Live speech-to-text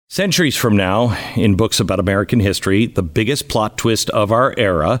Centuries from now, in books about American history, the biggest plot twist of our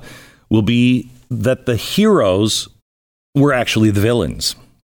era will be that the heroes were actually the villains.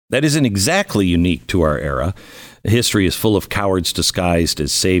 That isn't exactly unique to our era. History is full of cowards disguised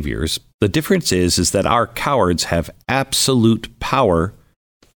as saviors. The difference is that our cowards have absolute power,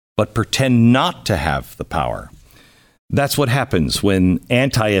 but pretend not to have the power. That's what happens when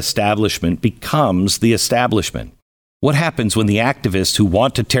anti-establishment becomes the establishment. What happens when the activists who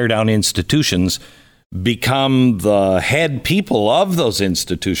want to tear down institutions become the head people of those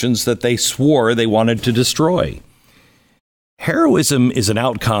institutions that they swore they wanted to destroy? Heroism is an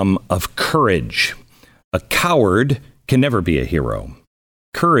outcome of courage. A coward can never be a hero.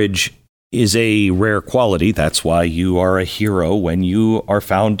 Courage is a rare quality. That's why you are a hero when you are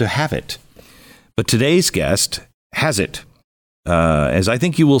found to have it. But today's guest has it. As I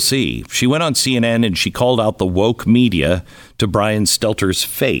think you will see, she went on CNN and she called out the woke media to Brian Stelter's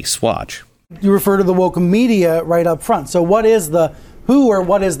face. Watch. You refer to the woke media right up front. So what is the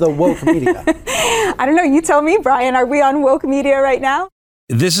what is the woke media? I don't know. You tell me, Brian. Are we on woke media right now?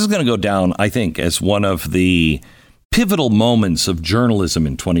 This is going to go down, I think, as one of the pivotal moments of journalism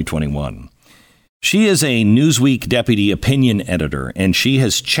in 2021. She is a Newsweek deputy opinion editor, and she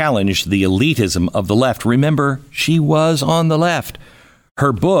has challenged the elitism of the left. Remember, she was on the left.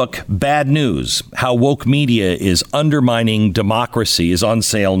 Her book, Bad News, How Woke Media is Undermining Democracy, is on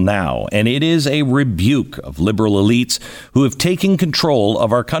sale now. And it is a rebuke of liberal elites who have taken control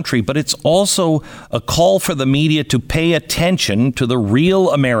of our country. But it's also a call for the media to pay attention to the real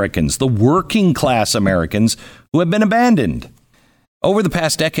Americans, the working class Americans who have been abandoned. Over the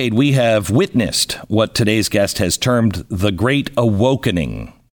past decade, we have witnessed what today's guest has termed the Great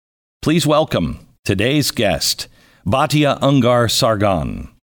Awakening. Please welcome today's guest, Batya Ungar-Sargon.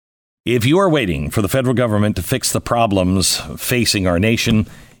 If you are waiting for the federal government to fix the problems facing our nation,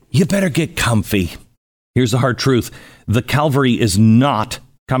 you better get comfy. Here's the hard truth. The cavalry is not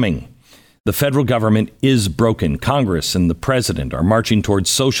coming. The federal government is broken. Congress and the president are marching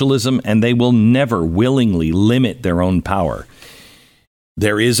towards socialism, and they will never willingly limit their own power.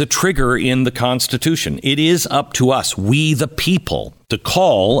 There is a trigger in the Constitution. It is up to us, we the people, to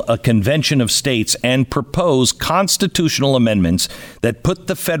call a convention of states and propose constitutional amendments that put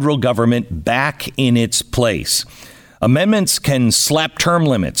the federal government back in its place. Amendments can slap term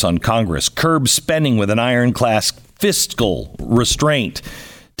limits on Congress, curb spending with an ironclad fiscal restraint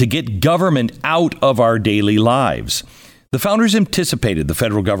to get government out of our daily lives. The founders anticipated the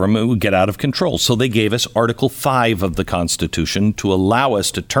federal government would get out of control, so they gave us Article 5 of the Constitution to allow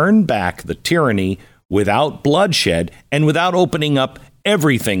us to turn back the tyranny without bloodshed and without opening up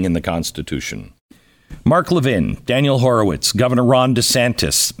everything in the Constitution. Mark Levin, Daniel Horowitz, Governor Ron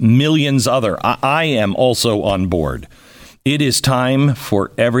DeSantis, millions other. I am also on board. It is time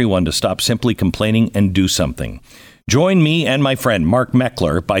for everyone to stop simply complaining and do something. Join me and my friend Mark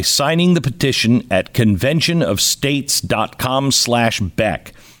Meckler by signing the petition at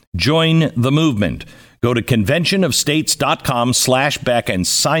conventionofstates.com/Beck. Join the movement. Go to conventionofstates.com/Beck and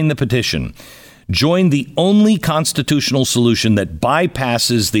sign the petition. Join the only constitutional solution that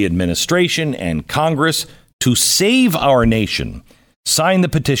bypasses the administration and Congress to save our nation. Sign the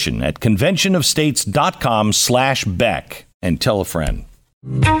petition at conventionofstates.com/Beck and tell a friend.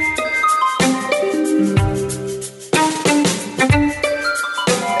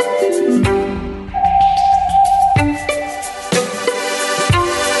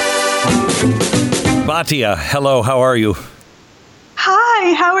 Batya, hello, how are you?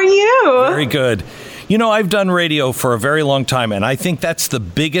 Hi, how are you? Very good. You know, I've done radio for a very long time, and I think that's the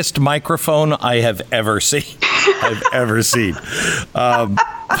biggest microphone I have ever seen. But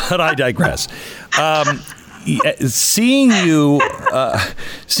I digress. Seeing you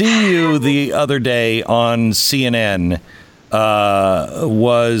the other day on CNN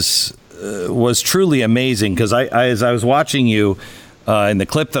was truly amazing, because as I was watching you in the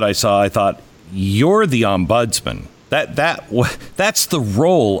clip that I saw, I thought, you're the ombudsman. That's the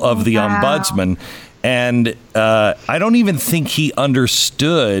role of the ombudsman. And I don't even think he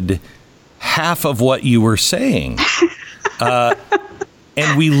understood half of what you were saying. And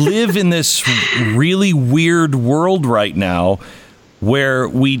we live in this really weird world right now where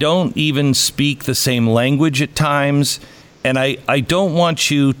we don't even speak the same language at times. And I don't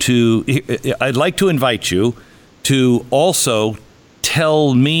want you to, I'd like to invite you to also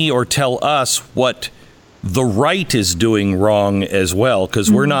tell me or tell us what the right is doing wrong as well,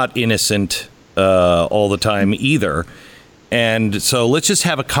 because we're not innocent all the time either. And so let's just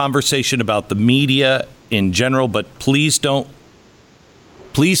have a conversation about the media in general, but please feel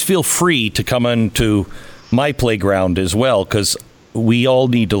free to come into my playground as well, because we all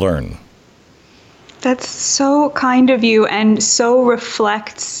need to learn. That's so kind of you and so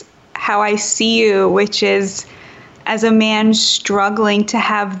reflects how I see you, which is as a man struggling to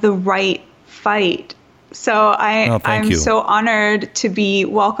have the right fight. So I'm so honored to be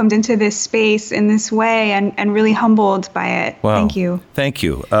welcomed into this space in this way and really humbled by it. Wow. Thank you. Thank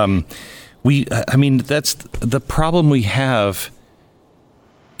you. That's the problem we have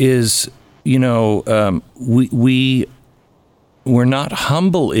is, we're not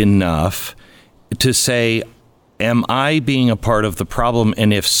humble enough to say, am I being a part of the problem?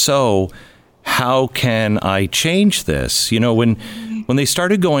 And if so, how can I change this? When they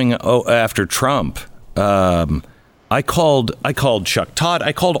started going after Trump, I called Chuck Todd.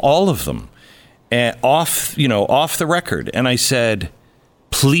 I called all of them off the record. And I said,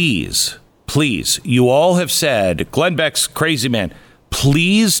 please, you all have said Glenn Beck's crazy man.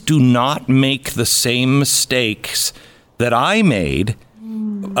 Please do not make the same mistakes that I made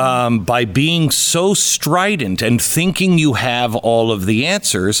by being so strident and thinking you have all of the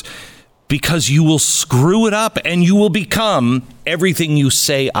answers, because you will screw it up and you will become everything you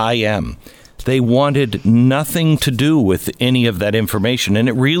say I am. They wanted nothing to do with any of that information. And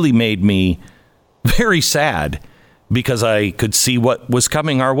it really made me very sad because I could see what was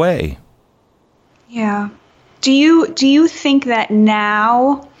coming our way. Yeah. Do you think that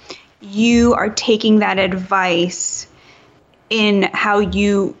now you are taking that advice in how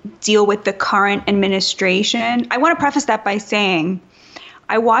you deal with the current administration? I want to preface that by saying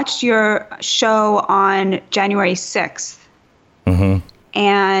I watched your show on January 6th. Mm-hmm.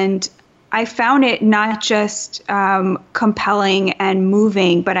 And I found it not just compelling and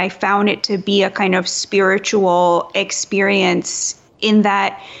moving, but I found it to be a kind of spiritual experience in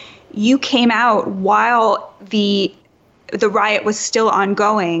that you came out while the riot was still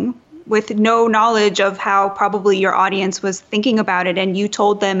ongoing with no knowledge of how probably your audience was thinking about it. And you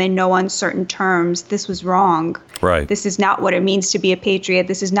told them in no uncertain terms, this was wrong. Right. This is not what it means to be a patriot.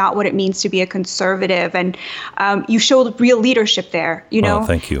 This is not what it means to be a conservative. And you showed real leadership there, Oh,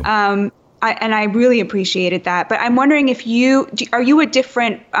 thank you. I really appreciated that. But I'm wondering if are you a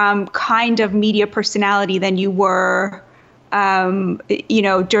different kind of media personality than you were, during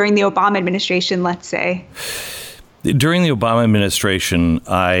the Obama administration, let's say? During the Obama administration,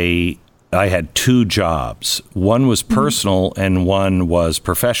 I had two jobs. One was personal and one was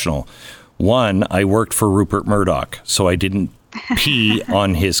professional. One, I worked for Rupert Murdoch, so I didn't pee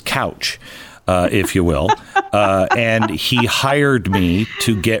on his couch, if you will. And he hired me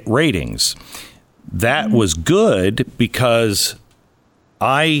to get ratings. That was good because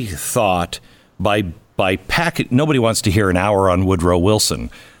I thought by nobody wants to hear an hour on Woodrow Wilson.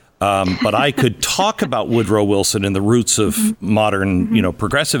 But I could talk about Woodrow Wilson and the roots of modern,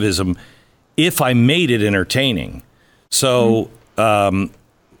 progressivism if I made it entertaining. So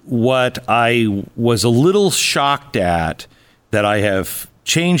what I was a little shocked at that I have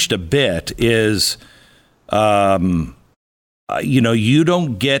changed a bit is, you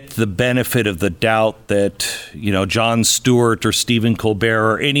don't get the benefit of the doubt that, Jon Stewart or Stephen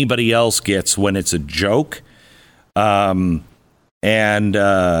Colbert or anybody else gets when it's a joke. And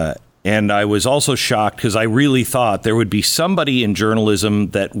I was also shocked because I really thought there would be somebody in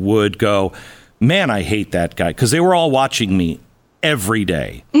journalism that would go, man, I hate that guy, because they were all watching me every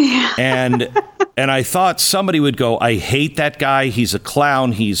day. Yeah. And I thought somebody would go, I hate that guy. He's a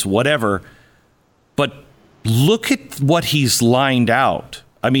clown. He's whatever. But look at what he's lined out.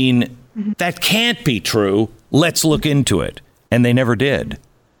 I mean, that can't be true. Let's look into it. And they never did.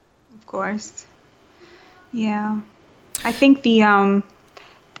 Of course. Yeah. I think the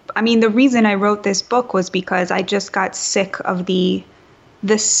reason I wrote this book was because I just got sick of the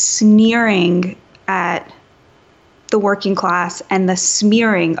sneering at the working class and the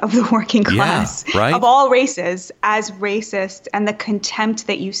smearing of the working class of all races as racist, and the contempt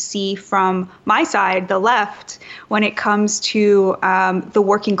that you see from my side, the left, when it comes to the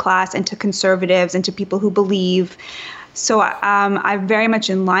working class and to conservatives and to people who believe. So I'm very much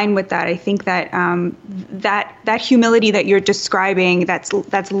in line with that. I think that that humility that you're describing that's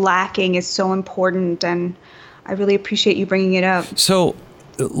lacking is so important, and I really appreciate you bringing it up. So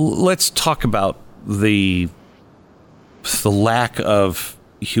let's talk about the lack of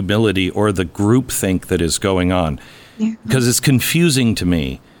humility or the groupthink that is going on, because it's confusing to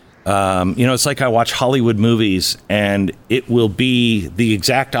me. It's like I watch Hollywood movies and it will be the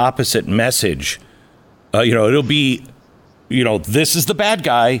exact opposite message. It'll be, this is the bad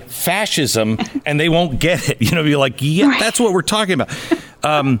guy, fascism, and they won't get it. Be like, that's what we're talking about.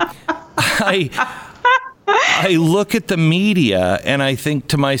 I look at the media and I think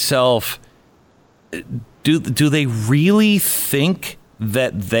to myself, do they really think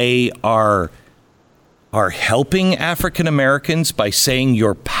that they are helping African Americans by saying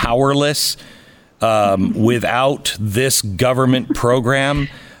you're powerless without this government program?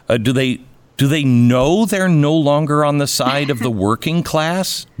 Do they know they're no longer on the side of the working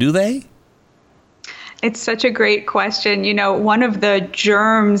class? Do they? It's such a great question. You know, one of the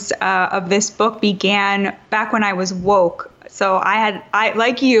germs of this book began back when I was woke. So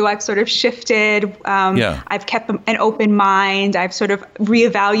like you, I've sort of shifted. I've kept an open mind. I've sort of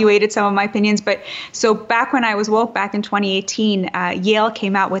reevaluated some of my opinions. But so back when I was woke, back in 2018, Yale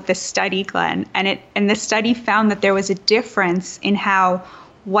came out with this study, Glenn, and the study found that there was a difference in how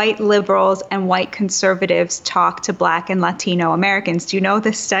white liberals and white conservatives talk to Black and Latino Americans. Do you know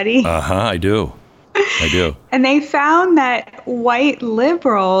this study? I do. And they found that white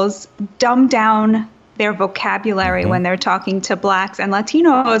liberals dumb down their vocabulary when they're talking to Blacks and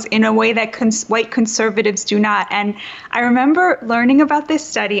Latinos in a way that white conservatives do not. And I remember learning about this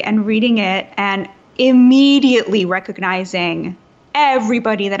study and reading it and immediately recognizing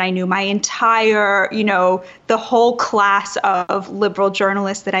everybody that I knew, my entire, the whole class of liberal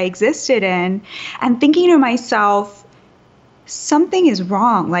journalists that I existed in, and thinking to myself, something is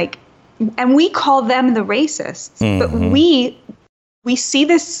wrong. And we call them the racists, but we see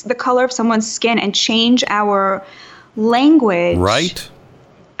the color of someone's skin and change our language. Right.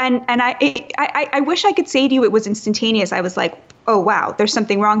 And I wish I could say to you it was instantaneous. I was like, oh, wow, there's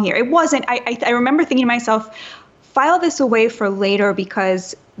something wrong here. It wasn't. I remember thinking to myself, file this away for later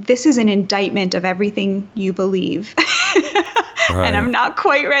because this is an indictment of everything you believe. Right. And I'm not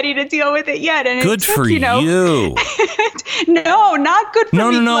quite ready to deal with it yet. And good for you. No, not good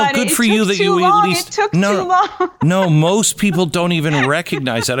for me. No. Good for you that you at least. It took too long. No, most people don't even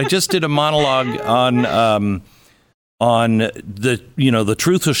recognize that. I just did a monologue on the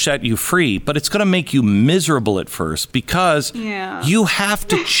truth will set you free, but it's going to make you miserable at first because you have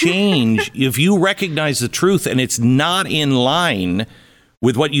to change. If you recognize the truth and it's not in line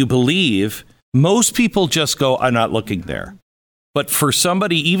with what you believe, most people just go, I'm not looking there. But for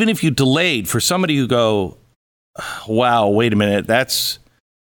somebody, even if you delayed, for somebody who go, wow, wait a minute, that's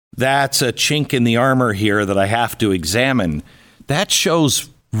a chink in the armor here that I have to examine. That shows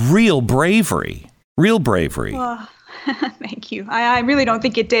real bravery. Thank you. I really don't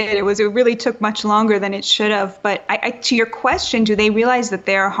think it did. It really took much longer than it should have. But to your question, do they realize that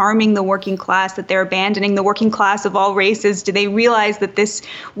they're harming the working class, that they're abandoning the working class of all races? Do they realize that this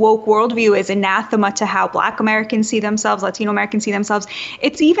woke worldview is anathema to how Black Americans see themselves, Latino Americans see themselves?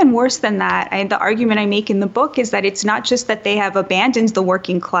 It's even worse than that. The argument I make in the book is that it's not just that they have abandoned the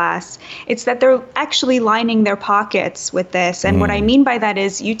working class. It's that they're actually lining their pockets with this. And what I mean by that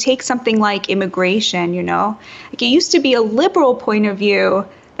is you take something like immigration, like it used to be a liberal point of view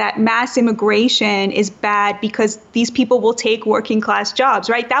that mass immigration is bad because these people will take working class jobs,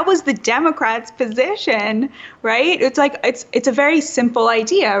 right? That was the Democrats' position, right? It's like it's a very simple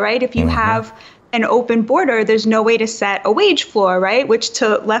idea, right? If you have an open border, there's no way to set a wage floor, right? Which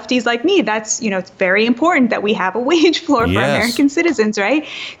to lefties like me, that's, it's very important that we have a wage floor for American citizens, right?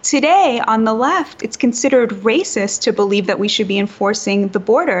 Today on the left, it's considered racist to believe that we should be enforcing the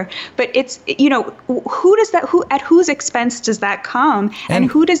border. But it's, at whose expense does that come?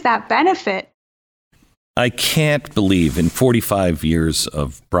 And who does that benefit? I can't believe in 45 years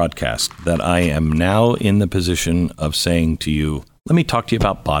of broadcast that I am now in the position of saying to you, let me talk to you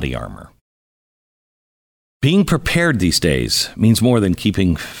about body armor. Being prepared these days means more than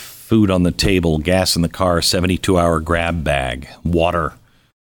keeping food on the table, gas in the car, 72-hour grab bag, water.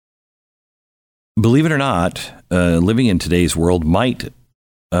 Believe it or not, living in today's world might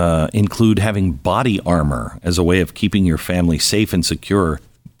include having body armor as a way of keeping your family safe and secure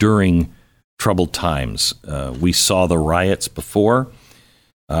during troubled times. We saw the riots before,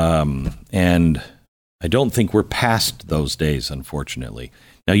 and I don't think we're past those days, unfortunately.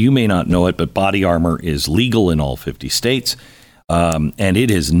 Now, you may not know it, but body armor is legal in all 50 states, and it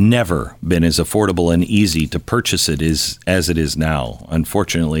has never been as affordable and easy to purchase it as it is now.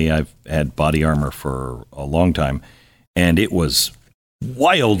 Unfortunately, I've had body armor for a long time, and it was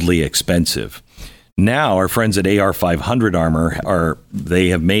wildly expensive. Now, our friends at AR500 Armor they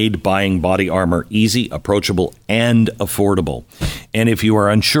have made buying body armor easy, approachable, and affordable. And if you are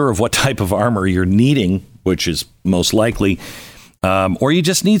unsure of what type of armor you're needing, which is most likely, or you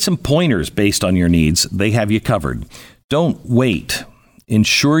just need some pointers based on your needs, they have you covered. Don't wait.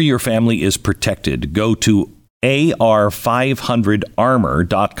 Ensure your family is protected. Go to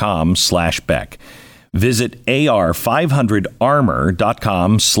ar500armor.com/Beck. Visit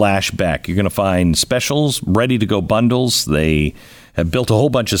ar500armor.com/Beck. You're going to find specials, ready-to-go bundles. They have built a whole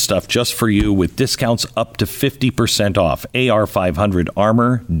bunch of stuff just for you with discounts up to 50% off.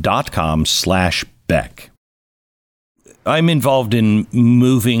 AR500armor.com/Beck. I'm involved in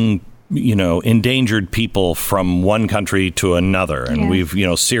moving, endangered people from one country to another. And we've,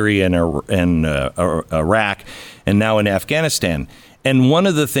 Syria and Iraq, and now in Afghanistan. And one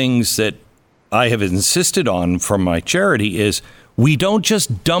of the things that I have insisted on from my charity is we don't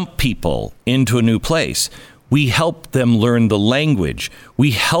just dump people into a new place. We help them learn the language.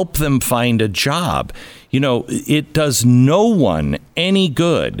 We help them find a job. It does no one any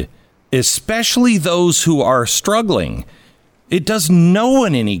good, especially those who are struggling. It does no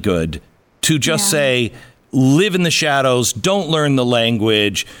one any good to just say, live in the shadows, don't learn the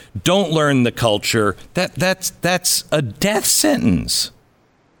language, don't learn the culture. That's a death sentence.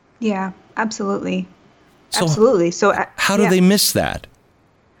 Yeah, absolutely. Absolutely. So how do they miss that?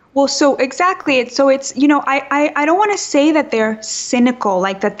 Well, so exactly. It's I don't want to say that they're cynical,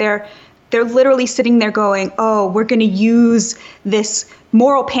 like that they're literally sitting there going, oh, we're going to use this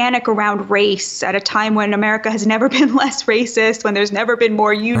moral panic around race at a time when America has never been less racist, when there's never been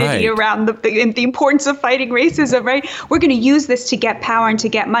more unity around the importance of fighting racism, right? We're going to use this to get power and to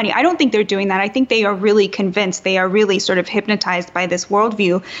get money. I don't think they're doing that. I think they are really convinced. They are really sort of hypnotized by this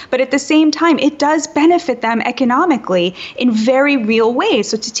worldview. But at the same time, it does benefit them economically in very real ways.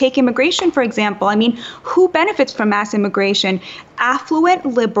 So to take immigration, for example, I mean, who benefits from mass immigration? Affluent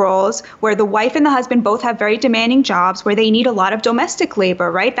liberals, where the wife and the husband both have very demanding jobs, where they need a lot of domestic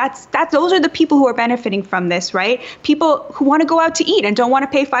labor, right? Those are the people who are benefiting from this, right? People who want to go out to eat and don't want to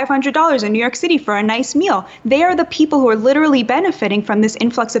pay $500 in New York City for a nice meal. They are the people who are literally benefiting from this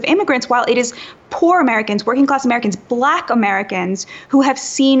influx of immigrants, while it is poor Americans, working class Americans, Black Americans who are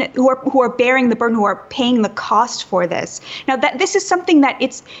bearing the burden, who are paying the cost for this. Now this is something that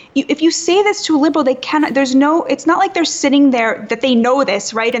if you say this to a liberal, they cannot. It's not like they're sitting there that they know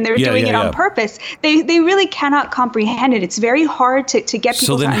this, right? And they're doing it on purpose. They really cannot comprehend it. It's very hard to get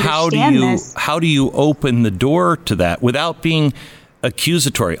people to understand this. So then how do you open the door to that without being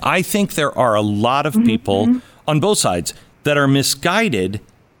accusatory? I think there are a lot of people on both sides that are misguided,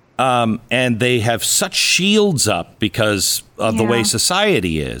 and they have such shields up because of the way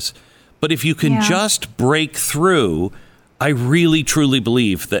society is. But if you can just break through, I really, truly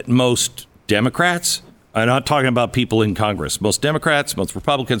believe that most Democrats, I'm not talking about people in Congress, most Democrats, most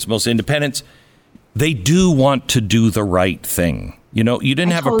Republicans, most independents, they do want to do the right thing. You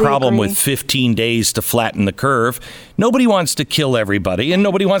didn't have a problem with 15 days to flatten the curve. Nobody wants to kill everybody, and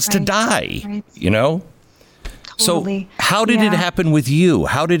nobody wants to die, Totally. So how did it happen with you?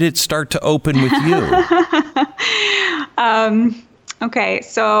 How did it start to open with you? Okay,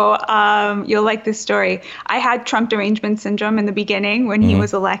 so you'll like this story. I had Trump derangement syndrome in the beginning when he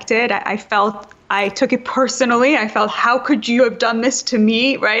was elected. I took it personally. I felt, how could you have done this to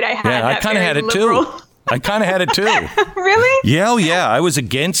me, right? I kind of had it too. I kind of had it too. Really? Yeah, I was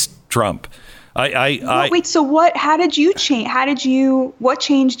against Trump. Wait, so how did you change? What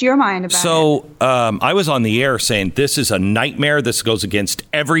changed your mind about it? So I was on the air saying, this is a nightmare. This goes against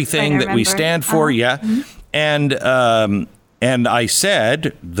everything that we stand for. And I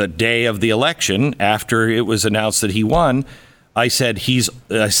said the day of the election, after it was announced that he won, I said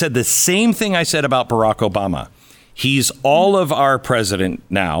the same thing I said about Barack Obama. He's all of our president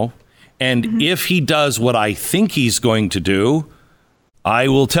now. And if he does what I think he's going to do, I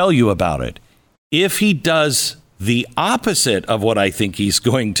will tell you about it. If he does the opposite of what I think he's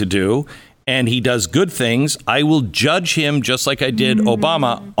going to do, and he does good things, I will judge him just like I did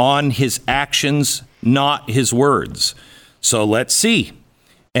Obama on his actions, not his words. So let's see.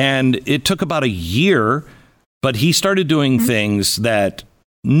 And it took about a year, but he started doing things that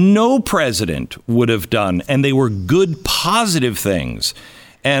no president would have done. And they were good, positive things.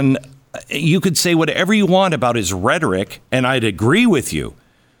 And you could say whatever you want about his rhetoric, and I'd agree with you.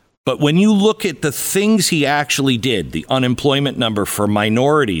 But when you look at the things he actually did, the unemployment number for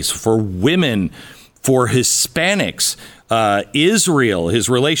minorities, for women, for Hispanics, Israel, his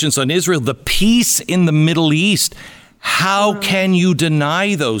relations on Israel, the peace in the Middle East, how can you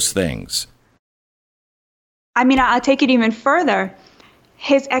deny those things? I mean, I'll take it even further.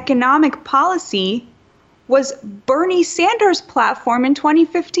 His economic policy was Bernie Sanders' platform in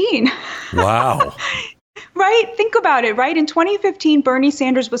 2015. Wow. Right? Think about it, right? In 2015, Bernie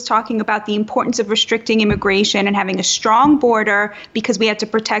Sanders was talking about the importance of restricting immigration and having a strong border because we had to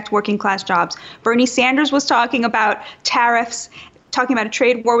protect working class jobs. Bernie Sanders was talking about tariffs talking about a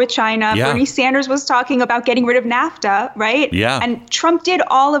trade war with China. Yeah. Bernie Sanders was talking about getting rid of NAFTA, right? Yeah. And Trump did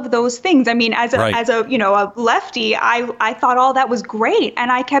all of those things. I mean, as a a lefty, I thought all that was great,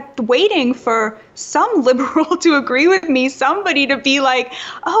 and I kept waiting for some liberal to agree with me, somebody to be like,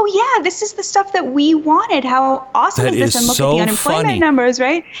 "Oh yeah, this is the stuff that we wanted. How awesome is this?" And look at the unemployment numbers,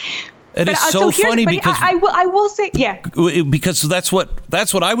 right? It is so funny because I will say, yeah, because that's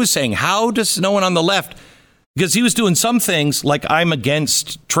what I was saying. How does no one on the left? Because he was doing some things like, I'm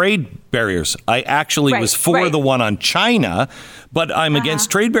against trade barriers. I actually was for the one on China, but I'm against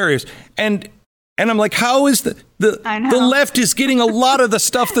trade barriers. And I'm like, how is the left is getting a lot of the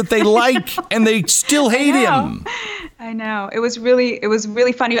stuff that they like, and they still hate him. I know. It was really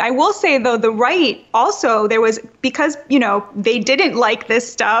funny. I will say, though, the right also, there was, because, they didn't like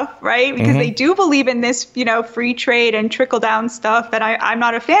this stuff, right? Because they do believe in this, free trade and trickle down stuff that I'm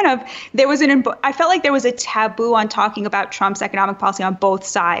not a fan of. I felt like there was a taboo on talking about Trump's economic policy on both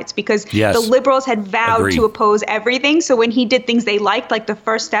sides, because the liberals had vowed to oppose everything. So when he did things they liked, like the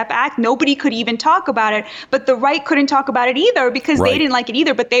First Step Act, nobody could even talk about it. But the right couldn't talk about it either, because they didn't like it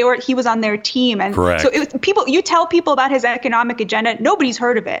either. But he was on their team. And so you tell people about his economic agenda, nobody's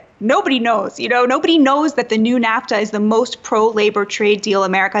heard of it. Nobody knows. Nobody knows that the new NAFTA is the most pro-labor trade deal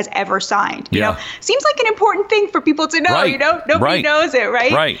America has ever signed. Seems like an important thing for people to know. Nobody knows it,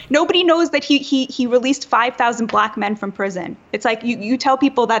 right? Nobody knows that he released 5,000 black men from prison. It's like you tell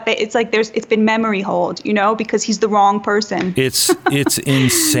people that it's like it's been memory hold, because he's the wrong person. It's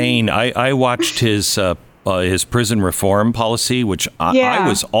insane. I watched his prison reform policy, which I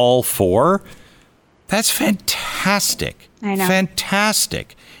was all for. That's fantastic. I know.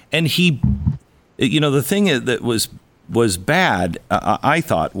 Fantastic. And he, the thing that was bad, I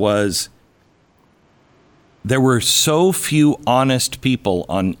thought, was there were so few honest people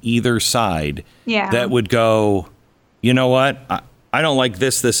on either side that would go, you know what, I don't like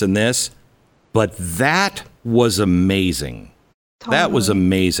this, and this, but that was amazing. Totally. That was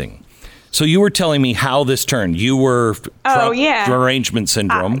amazing. So you were telling me how this turned. You were derangement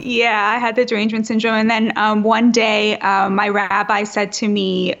syndrome. I had the derangement syndrome. And then one day, my rabbi said to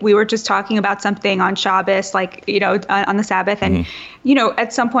me, we were just talking about something on Shabbos, on the Sabbath. And,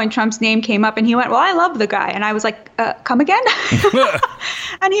 at some point, Trump's name came up and he went, well, I love the guy. And I was like, come again?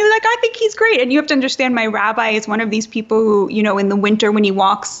 And he was like, I think he's great. And you have to understand, my rabbi is one of these people who, in the winter when he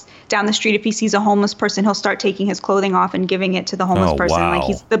walks down the street, if he sees a homeless person, he'll start taking his clothing off and giving it to the homeless person. Wow. Like,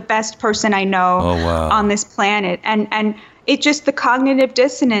 he's the best person I know on this planet. And it just, the cognitive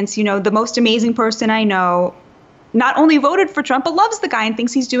dissonance, the most amazing person I know not only voted for Trump, but loves the guy and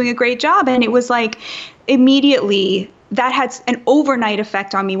thinks he's doing a great job. And it was like, immediately, that had an overnight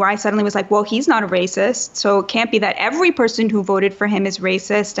effect on me, where I suddenly was like, well, he's not a racist, so it can't be that every person who voted for him is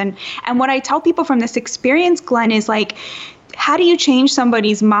racist. And what I tell people from this experience, Glenn, is like, how do you change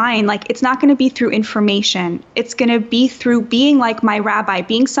somebody's mind? Like, it's not going to be through information. It's going to be through being like my rabbi,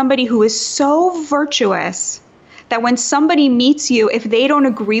 being somebody who is so virtuous that when somebody meets you, if they don't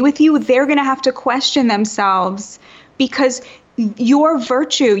agree with you, they're going to have to question themselves, because your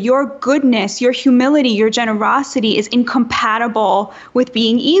virtue, your goodness, your humility, your generosity is incompatible with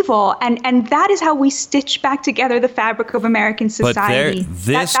being evil. And that is how we stitch back together the fabric of American society.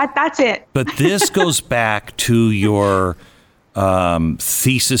 That's it. But this goes back to your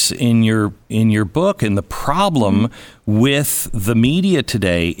thesis in your book, and the problem with the media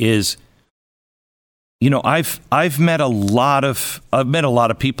today is, I've met a lot of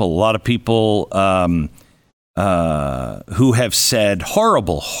people who have said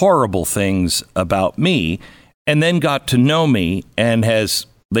horrible things about me, and then got to know me, and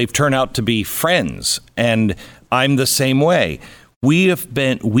they've turned out to be friends, and I'm the same way. We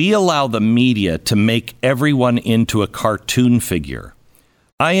allow the media to make everyone into a cartoon figure.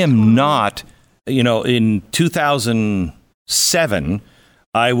 I am not, in 2007,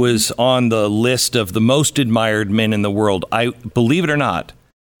 I was on the list of the most admired men in the world. Believe it or not,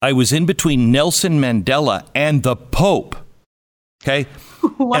 I was in between Nelson Mandela and the Pope. Okay.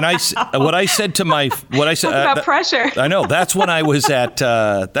 Wow. And what I said Talk about pressure. I know. That's when I was at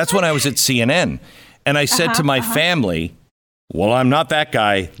CNN. And I said to my family, well, I'm not that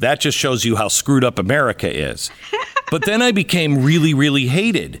guy. That just shows you how screwed up America is. But then I became really, really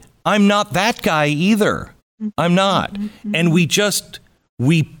hated. I'm not that guy either. I'm not. And we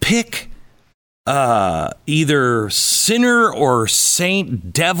pick either sinner or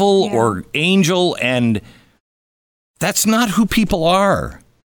saint, devil or angel, and that's not who people are.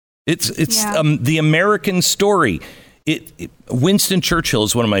 It's the American story. Winston Churchill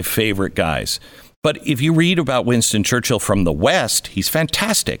is one of my favorite guys. But if you read about Winston Churchill from the West, he's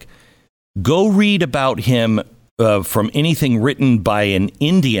fantastic. Go read about him from anything written by an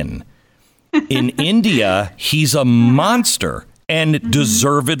Indian. In India, he's a monster, and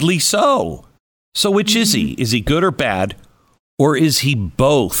deservedly so. So which is he? Is he good or bad? Or is he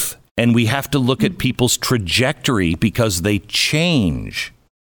both? And we have to look at people's trajectory because they change.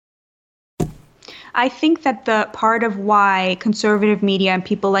 I think that the part of why conservative media and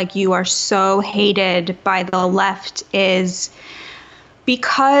people like you are so hated by the left is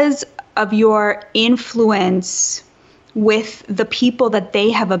because of your influence with the people that they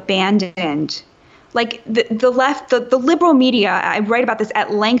have abandoned. Like the left, the liberal media, I write about this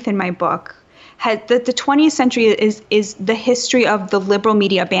at length in my book, the 20th century is the history of the liberal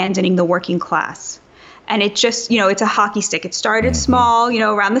media abandoning the working class. And it just, it's a hockey stick. It started small,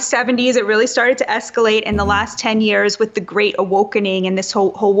 around the 70s. It really started to escalate in the last 10 years with the Great Awakening and this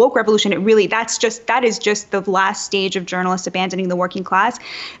whole woke revolution. That is just the last stage of journalists abandoning the working class.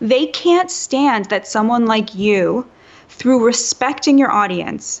 They can't stand that someone like you, through respecting your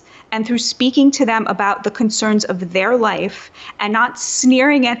audience and through speaking to them about the concerns of their life and not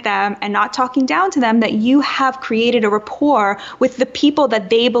sneering at them and not talking down to them, that you have created a rapport with the people that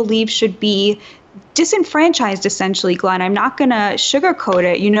they believe should be disenfranchised, essentially, Glenn. I'm not going to sugarcoat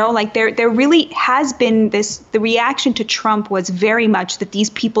it. Like there really has been the reaction to Trump was very much that these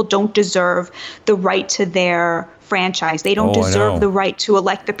people don't deserve the right to their franchise. They don't deserve the right to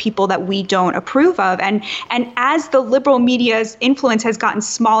elect the people that we don't approve of. And as the liberal media's influence has gotten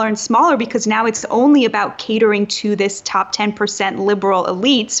smaller and smaller, because now it's only about catering to this top 10% liberal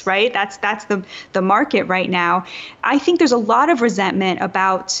elites, right? That's the market right now. I think there's a lot of resentment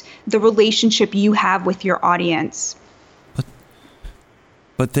about the relationship you have with your audience.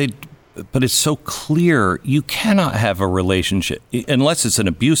 But it's so clear you cannot have a relationship unless it's an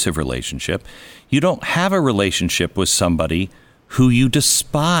abusive relationship. You don't have a relationship with somebody who you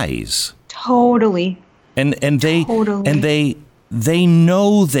despise. Totally. And they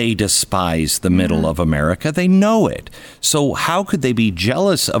know they despise the middle of America. They know it. So how could they be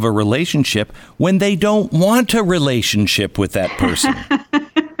jealous of a relationship when they don't want a relationship with that person?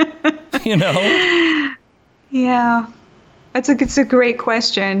 Yeah. It's a great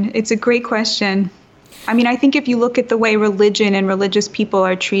question. It's a great question. I mean, I think if you look at the way religion and religious people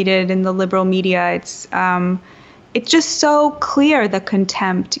are treated in the liberal media, it's just so clear, the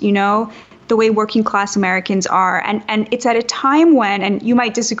contempt, the way working class Americans are. And it's at a time when, and you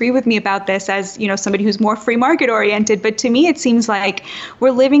might disagree with me about this as, somebody who's more free market oriented, but to me, it seems like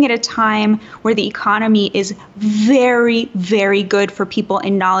we're living at a time where the economy is very, very good for people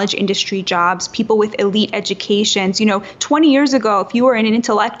in knowledge industry jobs, people with elite educations. 20 years ago, if you were an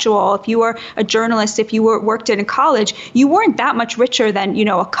intellectual, if you were a journalist, if you worked in a college, you weren't that much richer than,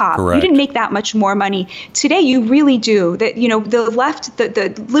 a cop. Correct. You didn't make that much more money. Today, you really do. That, the left,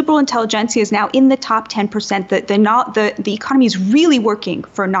 the liberal intelligentsia is now in the top 10%. The economy is really working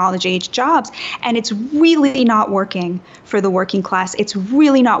for knowledge age jobs, and it's really not working for the working class. It's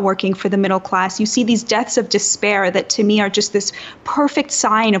really not working for the middle class. You see these deaths of despair that to me are just this perfect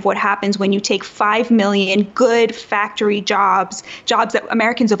sign of what happens when you take 5 million good factory jobs that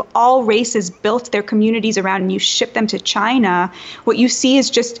Americans of all races built their communities around, and you ship them to China. What you see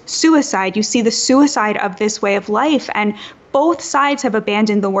is just suicide. You see the suicide of this way of life. And both sides have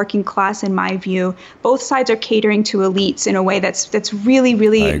abandoned the working class, in my view. Both sides are catering to elites in a way that's really,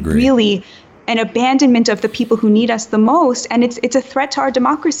 really, really an abandonment of the people who need us the most. And it's a threat to our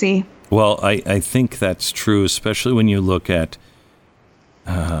democracy. Well, I think that's true, especially when you look at,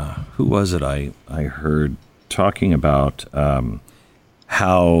 who was it I heard talking about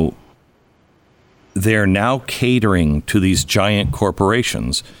how they're now catering to these giant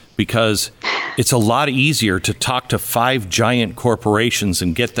corporations, because it's a lot easier to talk to 5 giant corporations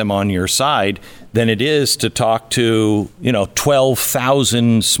and get them on your side than it is to talk to,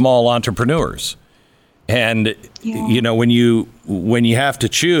 12,000 small entrepreneurs. And, when you have to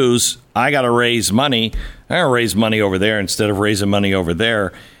choose, I got to raise money. I got to raise money over there instead of raising money over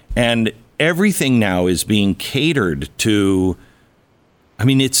there. And everything now is being catered to. I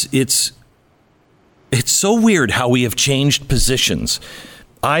mean, it's so weird how we have changed positions.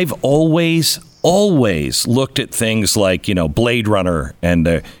 I've always looked at things like, Blade Runner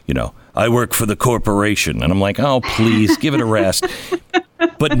and, I work for the corporation. And I'm like, oh, please give it a rest.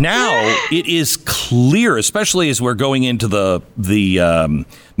 But now it is clear, especially as we're going into the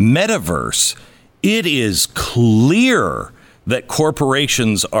metaverse, it is clear that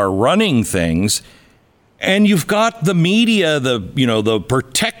corporations are running things. And you've got the media, the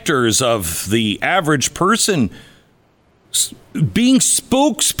protectors of the average person being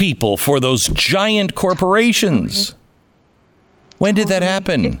spokespeople for those giant corporations. When did that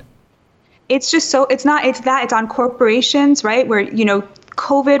happen? it's just so, it's on corporations, right? Where,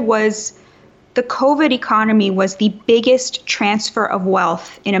 the COVID economy was the biggest transfer of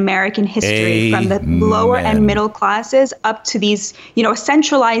wealth in American history. From the lower and middle classes up to these, a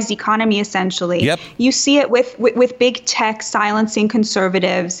centralized economy, essentially. Yep. You see it with big tech silencing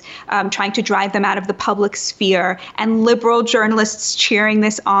conservatives, trying to drive them out of the public sphere, and liberal journalists cheering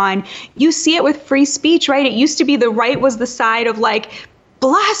this on. You see it with free speech, right? It used to be the right was the side of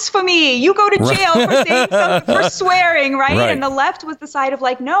blasphemy, you go to jail for saying something, for swearing, right? And the left was the side of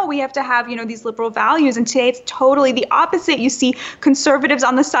no, we have to have, these liberal values. And today it's totally the opposite. You see conservatives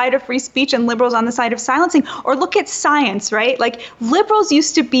on the side of free speech and liberals on the side of silencing. Or look at science, right? Liberals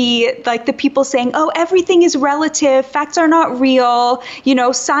used to be the people saying, oh, everything is relative, facts are not real,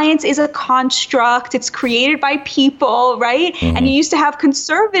 science is a construct, it's created by people, right? Mm-hmm. And you used to have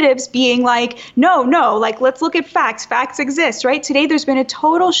conservatives being no, let's look at facts exist, right? Today there's been a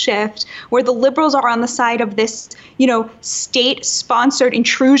total shift where the liberals are on the side of this, state-sponsored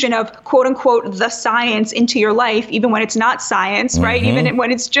intrusion of quote unquote the science into your life, even when it's not science, right? Even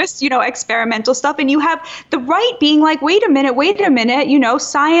when it's just, experimental stuff. And you have the right being wait a minute,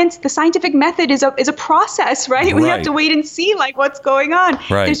 science, the scientific method is a process, right? We have to wait and see what's going on.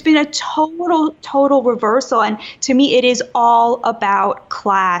 Right. There's been a total reversal. And to me, it is all about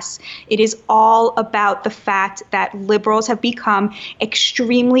class. It is all about the fact that liberals have become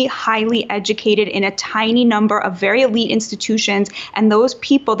extremely highly educated in a tiny number of very elite institutions. And those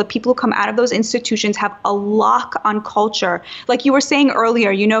people, the people who come out of those institutions, have a lock on culture. Like you were saying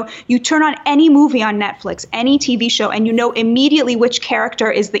earlier, you turn on any movie on Netflix, any TV show, and you know immediately which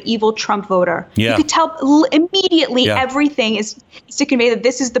character is the evil Trump voter. Yeah. You could tell immediately everything is to convey that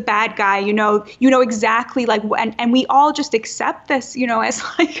this is the bad guy. You know exactly and we all just accept this, as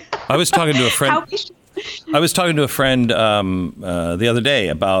I was talking to a friend. I was talking to a friend the other day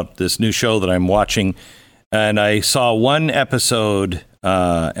about this new show that I'm watching, and I saw one episode,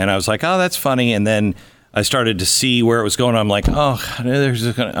 and I was like, "Oh, that's funny." And then I started to see where it was going. I'm like, "Oh,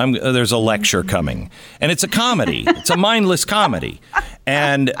 there's a lecture coming," and it's a comedy. It's a mindless comedy.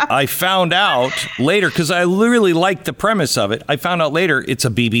 And I found out later, because I really liked the premise of it. I found out later it's a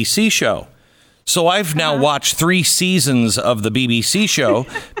BBC show. So I've now watched 3 seasons of the BBC show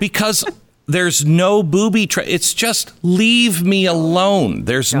because there's no booby trap. It's just leave me alone.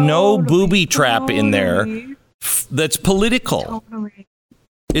 There's no booby trap in there that's political. Totally.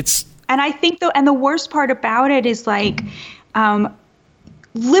 And I think and the worst part about it is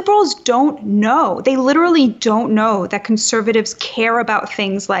liberals don't know. They literally don't know that conservatives care about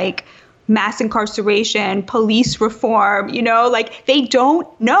things like mass incarceration, police reform, they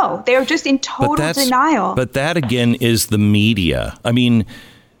don't know. They're just in total denial. But that again is the media. I mean,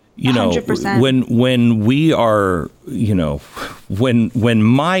 100%. when we are, when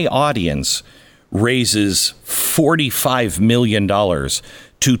my audience raises $45 million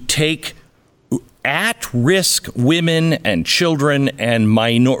to take at-risk women and children and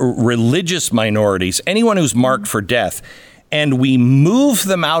religious minorities, anyone who's marked for death, and we move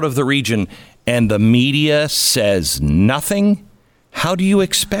them out of the region, and the media says nothing, how do you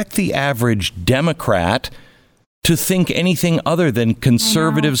expect the average Democrat to think anything other than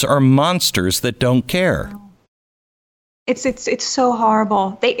conservatives are monsters that don't care? It's so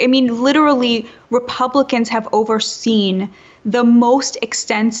horrible. Literally, Republicans have overseen the most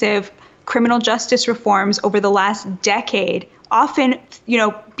extensive criminal justice reforms over the last decade, often,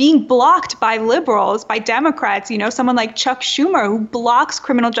 being blocked by liberals, by Democrats, someone like Chuck Schumer, who blocks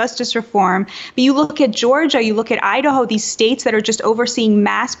criminal justice reform. But you look at Georgia, you look at Idaho, these states that are just overseeing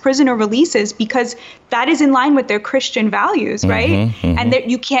mass prisoner releases because that is in line with their Christian values, right? And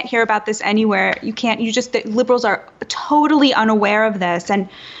you can't hear about this anywhere. The liberals are totally unaware of this. And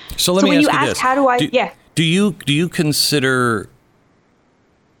so let me when ask you ask, this. how do I, Do you consider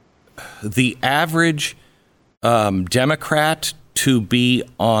the average Democrat to be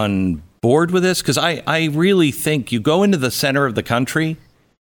on board with this? Because I really think you go into the center of the country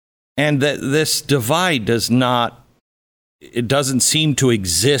and that this divide doesn't seem to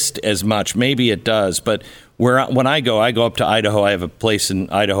exist as much. Maybe it does, but when I go up to Idaho. I have a place in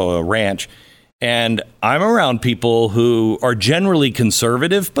Idaho, a ranch, and I'm around people who are generally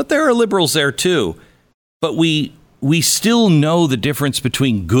conservative, but there are liberals there too. But we still know the difference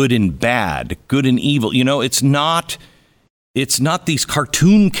between good and bad, good and evil. It's not these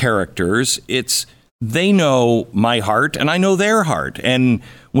cartoon characters. They know my heart and I know their heart. And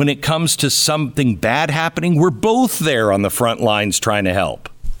when it comes to something bad happening, we're both there on the front lines trying to help.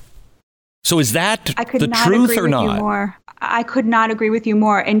 So is that the truth or not? I could not agree with you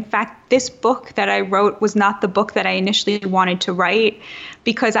more. In fact, this book that I wrote was not the book that I initially wanted to write.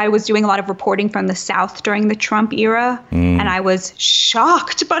 because I was doing a lot of reporting from the South during the Trump era, and I was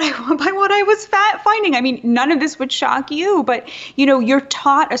shocked by what I was finding. I mean, none of this would shock you, but you're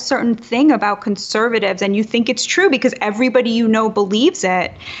taught a certain thing about conservatives, and you think it's true because everybody believes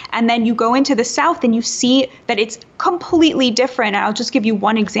it, and then you go into the South and you see that it's completely different. And I'll just give you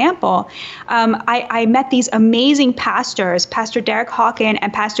one example. I met these amazing pastors, Pastor Derek Hawken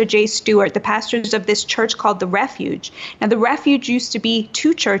and Pastor Jay Stewart, the pastors of this church called The Refuge. Now, The Refuge used to be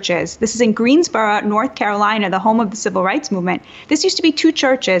two churches. This is in Greensboro, North Carolina, the home of the Civil Rights Movement. This used to be two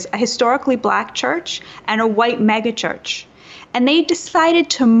churches, a historically black church and a white megachurch. And they decided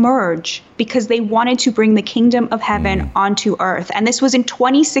to merge because they wanted to bring the kingdom of heaven onto earth. And this was in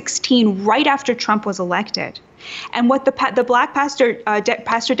 2016, right after Trump was elected. And what the black pastor,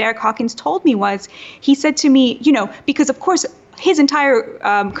 Pastor Derek Hawkins, told me was, he said to me, because of course his entire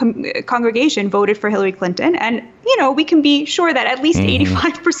congregation voted for Hillary Clinton. And, we can be sure that at least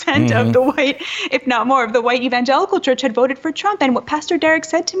 85% of the white, if not more, of the white evangelical church had voted for Trump. And what Pastor Derek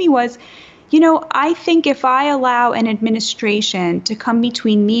said to me was, I think if I allow an administration to come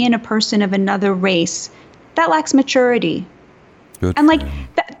between me and a person of another race, that lacks maturity. Good and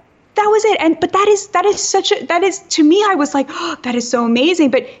that was it. But that is to me, I was like, oh, that is so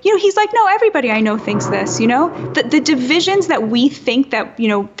amazing. But, he's like, no, everybody I know thinks this, the divisions that we think that,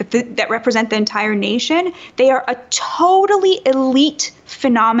 that represent the entire nation, they are a totally elite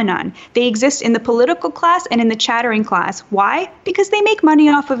phenomenon. They exist in the political class and in the chattering class. Why? Because they make money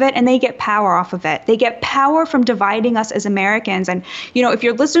off of it and they get power off of it. They get power from dividing us as Americans. And, if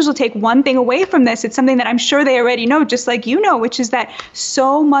your listeners will take one thing away from this, it's something that I'm sure they already know, just like which is that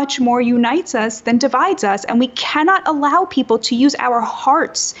so much more unites us than divides us. And we cannot allow people to use our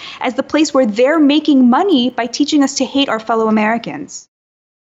hearts as the place where they're making money by teaching us to hate our fellow Americans.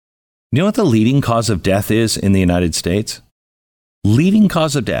 You know what the leading cause of death is in the United States? Leading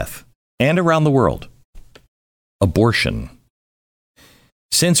cause of death, and around the world, abortion.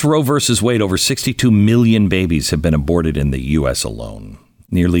 Since Roe versus Wade, over 62 million babies have been aborted in the U.S. alone.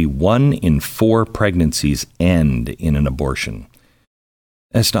 Nearly 1 in 4 pregnancies end in an abortion.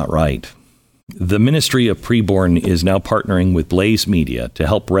 That's not right. The Ministry of Preborn is now partnering with Blaze Media to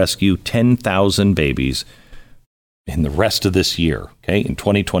help rescue 10,000 babies in the rest of this year, in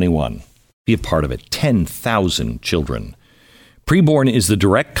 2021. Be a part of it. 10,000 children. Preborn is the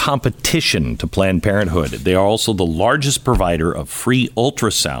direct competition to Planned Parenthood. They are also the largest provider of free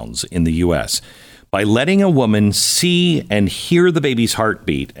ultrasounds in the U.S. By letting a woman see and hear the baby's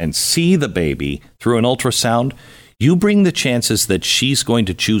heartbeat and see the baby through an ultrasound, you bring the chances that she's going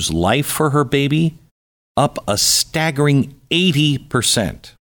to choose life for her baby up a staggering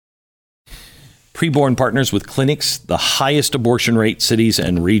 80%. Preborn partners with clinics, the highest abortion rate cities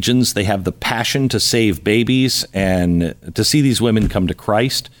and regions. They have the passion to save babies and to see these women come to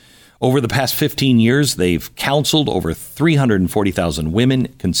Christ. Over the past 15 years, they've counseled over 340,000 women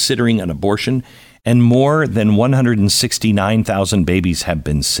considering an abortion, and more than 169,000 babies have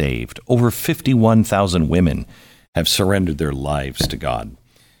been saved. Over 51,000 women have surrendered their lives to God.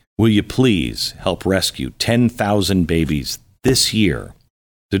 Will you please help rescue 10,000 babies this year?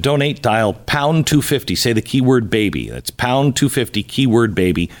 To donate, dial pound 250. Say the keyword baby. That's pound 250, keyword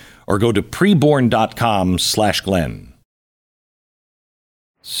baby, or go to preborn.com/Glenn.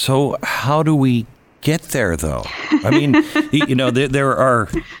 So how do we get there, though? I mean,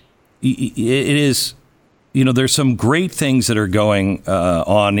 there's some great things that are going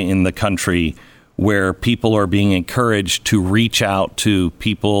on in the country where people are being encouraged to reach out to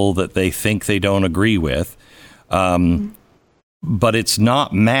people that they think they don't agree with. But it's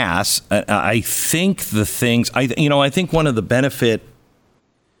not mass. I think the things, I think one of the benefit,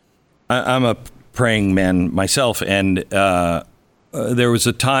 I'm a praying man myself, and there was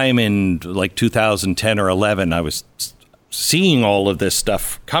a time in like 2010 or 11, I was seeing all of this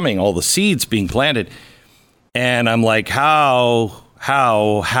stuff coming, all the seeds being planted. And I'm like, how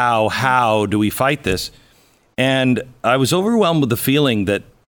do we fight this? And I was overwhelmed with the feeling that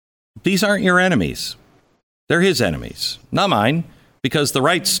these aren't your enemies. They're his enemies, not mine, because the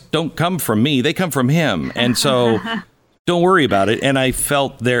rights don't come from me. They come from him. And so don't worry about it. And I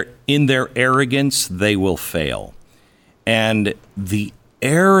felt in their arrogance, they will fail. And the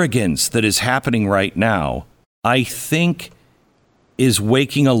arrogance that is happening right now, I think, is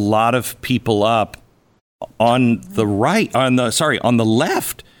waking a lot of people up on the left.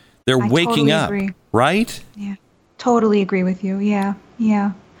 They're waking totally up, agree. Right? Yeah, totally agree with you. Yeah.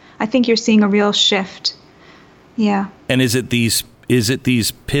 I think you're seeing a real shift. Yeah. And is it these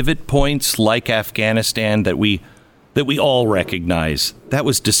pivot points like Afghanistan that we all recognize that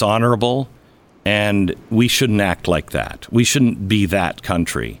was dishonorable, And we shouldn't act like that. We shouldn't be that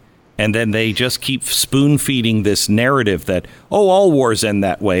country. And then they just keep spoon feeding this narrative that, oh, all wars end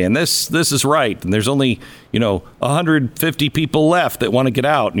that way. And this is right. And there's only, 150 people left that want to get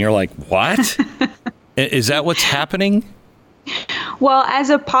out. And you're like, what? Is that what's happening? Well,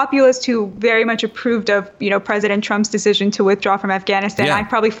 as a populist who very much approved of, President Trump's decision to withdraw from Afghanistan, I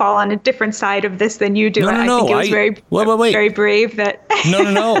probably fall on a different side of this than you do. I think it was very brave that.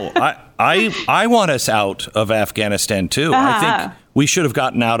 No. I want us out of Afghanistan, too. I think we should have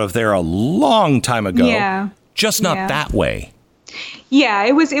gotten out of there a long time ago. Yeah. Just not that way. Yeah,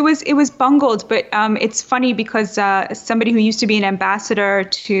 it was bungled. But it's funny because somebody who used to be an ambassador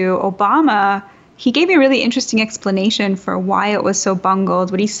to Obama, he gave me a really interesting explanation for why it was so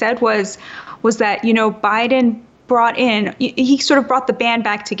bungled. What he said was that, Biden he sort of brought the band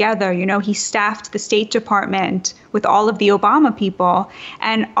back together. He staffed the State Department with all of the Obama people,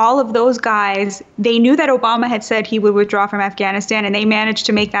 and all of those guys, they knew that Obama had said he would withdraw from Afghanistan, and they managed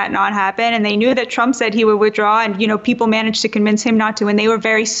to make that not happen. And they knew that Trump said he would withdraw, and, people managed to convince him not to. And they were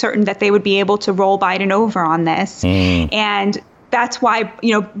very certain that they would be able to roll Biden over on this. And that's why,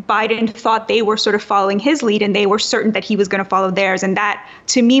 Biden thought they were sort of following his lead, and they were certain that he was going to follow theirs. And that,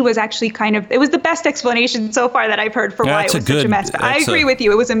 to me, was actually it was the best explanation so far that I've heard for why it was such a mess. But I agree with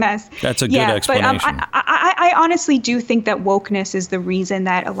you. It was a mess. That's a good explanation. But I honestly do think that wokeness is the reason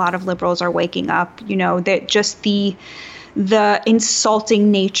that a lot of liberals are waking up, that just the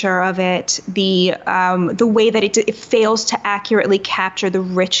insulting nature of it, the way that it fails to accurately capture the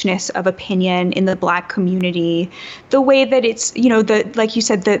richness of opinion in the Black community, the way that it's, like you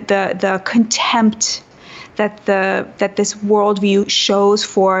said, the contempt that this worldview shows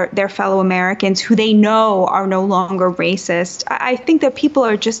for their fellow Americans who they know are no longer racist. I think that people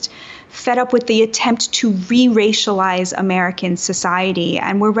are just fed up with the attempt to re-racialize American society,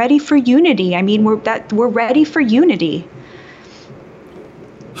 and we're ready for unity. I mean, we're ready for unity.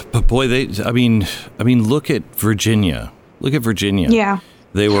 But boy, look at Virginia. Look at Virginia. Yeah.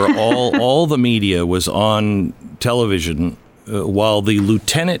 They were all the media was on television while the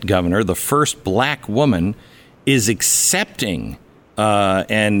lieutenant governor, the first Black woman, is accepting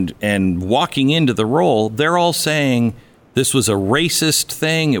and walking into the role. They're all saying this was a racist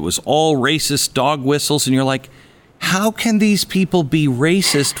thing. It was all racist dog whistles. And you're like, how can these people be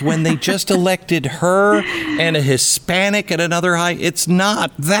racist when they just elected her and a Hispanic at another high? It's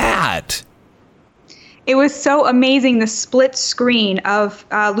not that. It was so amazing, the split screen of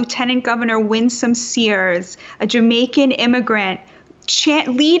Lieutenant Governor Winsome Sears, a Jamaican immigrant,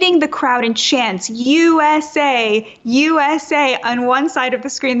 leading the crowd in chants, USA, USA, on one side of the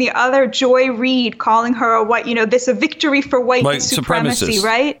screen, the other, Joy Reid calling her a victory for white supremacy,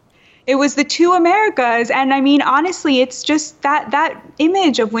 right? It was the two Americas. And I mean, honestly, it's just that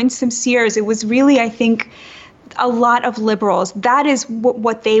image of Winsome Sears. It was really, I think, a lot of liberals. That is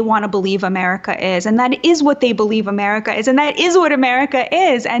what they want to believe America is. And that is what they believe America is. And that is what America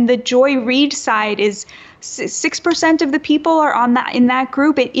is. And the Joy Reid side is 6% of the people are in that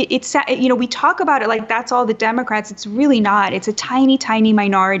group. It's we talk about it like that's all the Democrats. It's really not. It's a tiny, tiny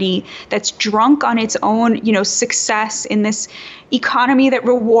minority that's drunk on its own, success in this economy that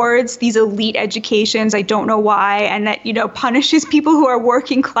rewards these elite educations. I don't know why, and that punishes people who are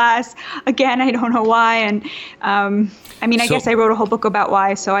working class. Again, I don't know why. And I guess I wrote a whole book about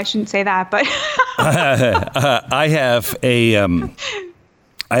why, so I shouldn't say that. But I have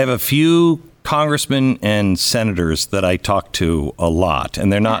a few congressmen and senators that I talk to a lot,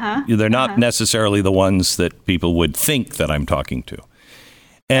 and they're not necessarily the ones that people would think that I'm talking to.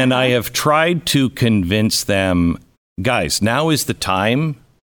 And I have tried to convince them, guys, now is the time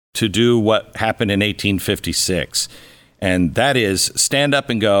to do what happened in 1856. And that is stand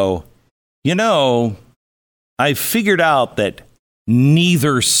up and go, I've figured out that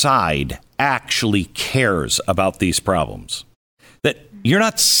neither side actually cares about these problems. That you're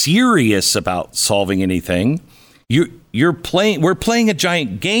not serious about solving anything. We're playing a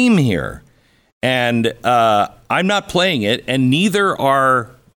giant game here. And I'm not playing it, and neither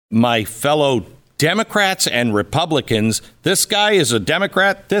are my fellow Democrats and Republicans. This guy is a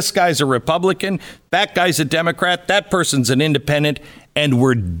Democrat. This guy's a Republican. That guy's a Democrat. That person's an independent. And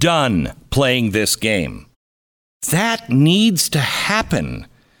we're done playing this game. That needs to happen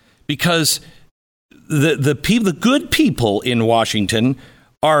because the good people in Washington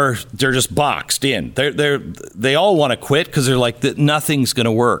they're just boxed in. They all want to quit because they're like nothing's going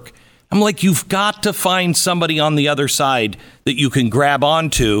to work. I'm like, you've got to find somebody on the other side that you can grab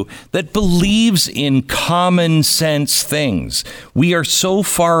onto that believes in common sense things. We are so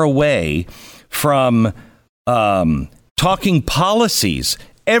far away from talking policies.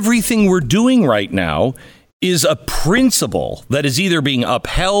 everything we're doing right now is a principle that is either being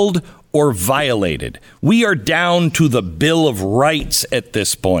upheld or violated. We are down to the Bill of Rights at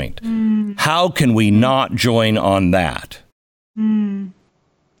this point. How can we not join on that?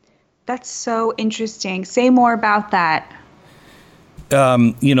 That's so interesting. Say more about that.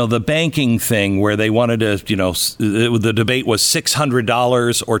 The banking thing where they wanted to, the debate was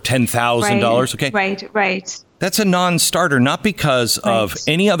 $600 or $10,000. Okay. Right. That's a non-starter, not because of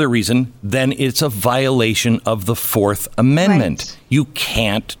any other reason than it's a violation of the Fourth Amendment. Right. You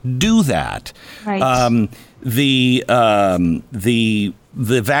can't do that. Right. The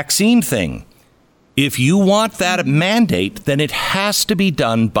vaccine thing. If you want that mandate, then it has to be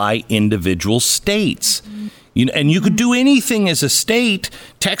done by individual states. And you could do anything as a state.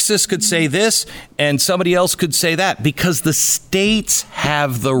 Texas could say this and somebody else could say that because the states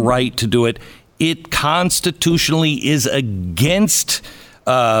have the right to do it. It constitutionally is against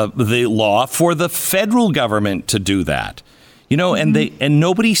the law for the federal government to do that. And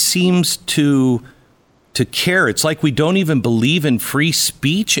nobody seems to care. It's like we don't even believe in free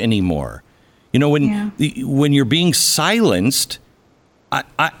speech anymore. When you're being silenced,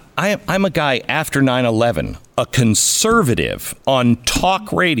 I'm a guy after 9/11, a conservative on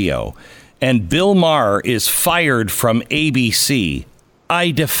talk radio, and Bill Maher is fired from ABC. I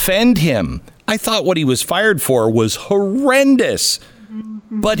defend him. I thought what he was fired for was horrendous.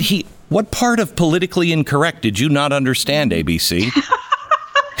 But what part of politically incorrect did you not understand, ABC?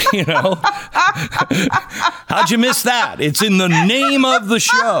 How'd you miss that? It's in the name of the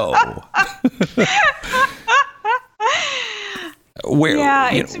show.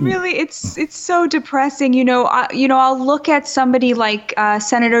 It's so depressing. I'll look at somebody like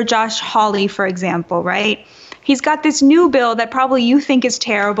Senator Josh Hawley, for example, right? He's got this new bill that probably you think is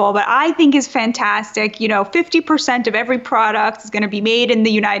terrible, but I think is fantastic. 50% of every product is going to be made in the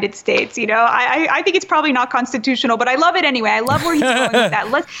United States. I think it's probably not constitutional, but I love it anyway. I love where he's going with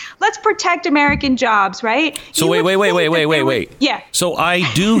that. Let's protect American jobs, right? So wait. Yeah. So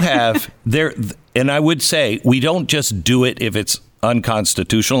I do have there, and I would say we don't just do it if it's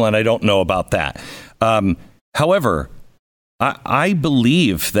unconstitutional, and I don't know about that. However, I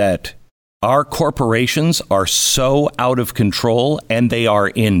believe that our corporations are so out of control and they are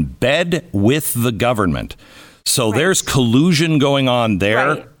in bed with the government. So there's collusion going on there.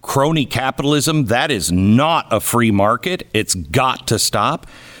 Right. Crony capitalism, that is not a free market. It's got to stop.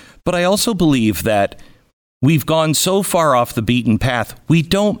 But I also believe that we've gone so far off the beaten path, we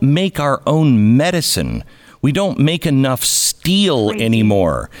don't make our own medicine. We don't make enough steel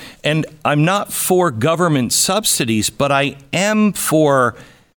anymore. And I'm not for government subsidies, but I am for...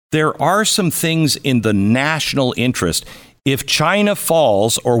 There are some things in the national interest. If China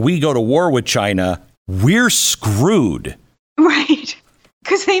falls or we go to war with China, we're screwed. Right.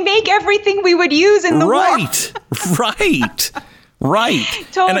 Because they make everything we would use in the war. Right.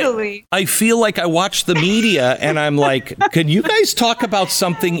 Totally. I feel like I watch the media and I'm like, can you guys talk about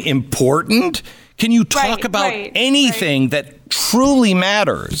something important? Can you talk about anything that truly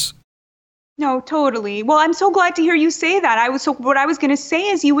matters? No, totally. Well, I'm so glad to hear you say that. What I was going to say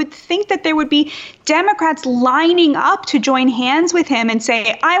is you would think that there would be Democrats lining up to join hands with him and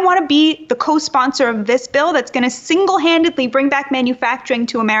say, I want to be the co-sponsor of this bill that's going to single-handedly bring back manufacturing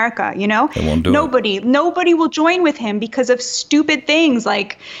to America. They won't do Nobody will join with him because of stupid things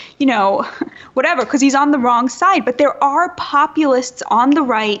like, whatever, because he's on the wrong side. But there are populists on the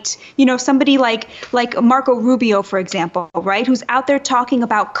right, somebody like Marco Rubio, for example, right, who's out there talking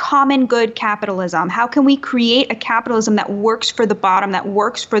about common good capitalism. How can we create a capitalism that works for the bottom, that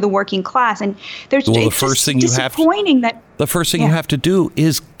works for the working class? And the first thing you have to do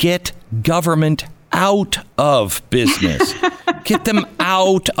is get government out of business. Get them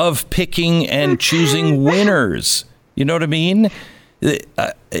out of picking and choosing winners. You know what I mean? Because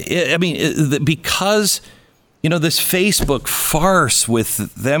this Facebook farce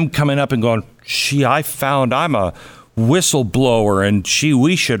with them coming up and going, I found I'm a whistleblower and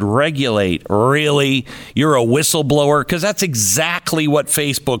we should regulate. Really? You're a whistleblower? Because that's exactly what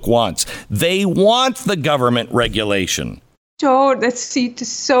Facebook wants. They want the government regulation. Oh, that's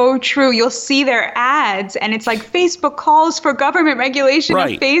so true. You'll see their ads and it's like Facebook calls for government regulation of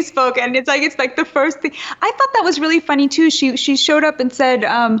Facebook. And it's like the first thing. I thought that was really funny, too. She showed up and said,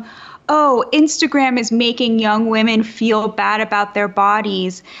 Instagram is making young women feel bad about their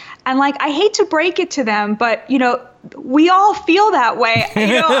bodies. And like, I hate to break it to them, but we all feel that way.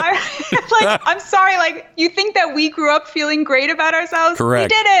 I'm sorry. Like, you think that we grew up feeling great about ourselves?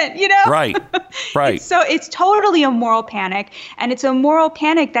 Correct. We didn't, Right. So it's totally a moral panic. And it's a moral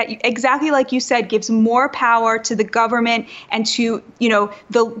panic that, exactly like you said, gives more power to the government and to,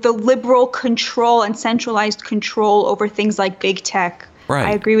 the liberal control and centralized control over things like big tech. Right.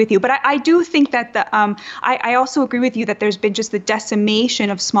 I agree with you. But I do think that I also agree with you that there's been just the decimation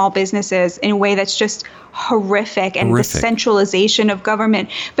of small businesses in a way that's just horrific, and the centralization of government.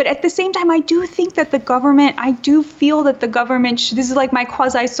 But at the same time, I do think that I do feel that the government, this is like my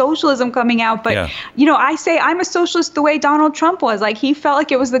quasi-socialism coming out, but, I say I'm a socialist the way Donald Trump was. Like, he felt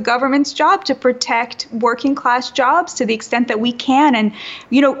like it was the government's job to protect working class jobs to the extent that we can. And,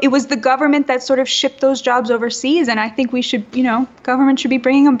 it was the government that sort of shipped those jobs overseas. And I think we should, government should be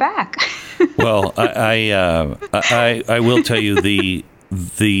bringing them back. Well, I will tell you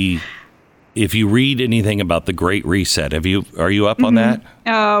if you read anything about the Great Reset, are you up on that?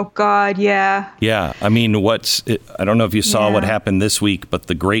 Oh God, yeah. Yeah, I mean, I don't know if you saw what happened this week, but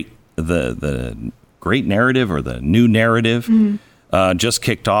the great narrative, or the new narrative, just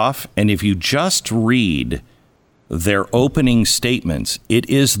kicked off, and if you just read their opening statements, it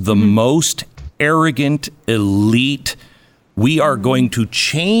is the most arrogant, elite. We are going to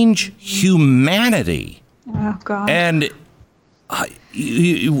change humanity. Oh God. And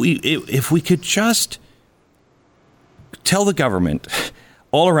if we could just tell the government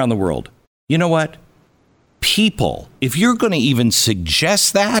all around the world, you know what, people, if you're going to even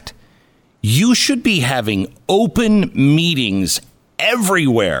suggest that, you should be having open meetings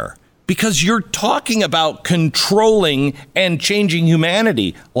everywhere, because you're talking about controlling and changing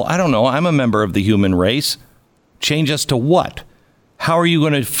humanity. Well, I don't know. I'm a member of the human race. Change us to what? How are you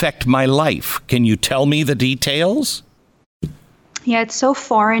going to affect my life? Can you tell me the details? Yeah, it's so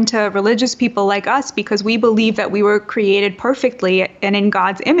foreign to religious people like us, because we believe that we were created perfectly and in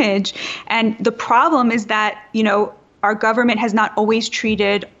God's image. And the problem is that, our government has not always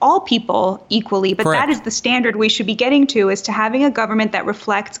treated all people equally, but Correct. That is the standard we should be getting to, is to having a government that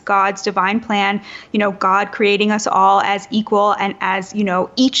reflects God's divine plan, God creating us all as equal, and as,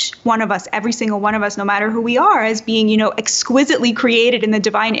 each one of us, every single one of us, no matter who we are, as being, exquisitely created in the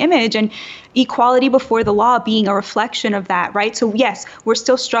divine image, and equality before the law being a reflection of that, right? So yes, we're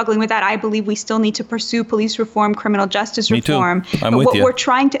still struggling with that. I believe we still need to pursue police reform, criminal justice reform. Me too. I'm with you. We're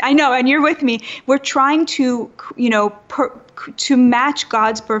trying to, I know, and you're with me. We're trying to, to match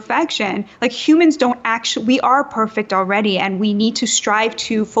God's perfection. Like, humans we are perfect already, and we need to strive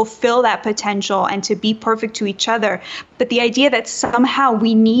to fulfill that potential and to be perfect to each other. But the idea that somehow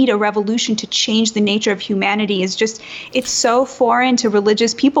we need a revolution to change the nature of humanity is just, it's so foreign to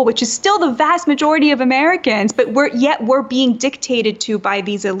religious people, which is still the vast majority of Americans, but we're being dictated to by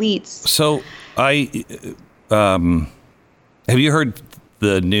these elites. So have you heard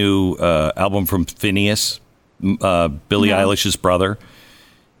the new album from Phineas? Billie Eilish's brother.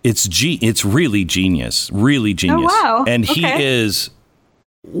 It's really genius. Oh, wow. And he's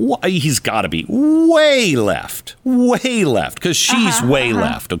got to be way left, because she's way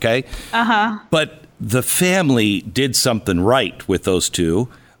left. Okay. But the family did something right with those two,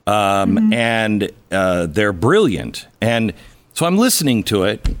 and they're brilliant. And so I'm listening to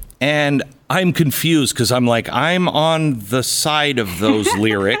it, and I'm confused, because I'm like, I'm on the side of those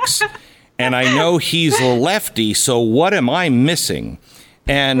lyrics. And I know he's a lefty, so what am I missing?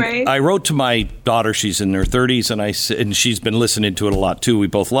 And right. I wrote to my daughter, she's in her 30s, and she's been listening to it a lot too. We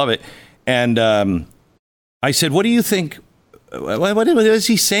both love it. And I said, what do you think? What is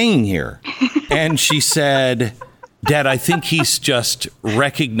he saying here? And she said, Dad, I think he's just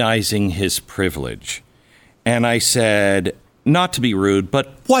recognizing his privilege. And I said, not to be rude,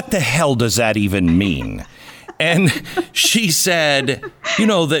 but what the hell does that even mean? And she said,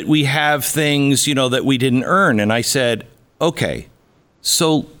 that we have things, that we didn't earn. And I said, okay,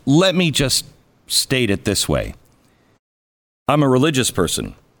 so let me just state it this way. I'm a religious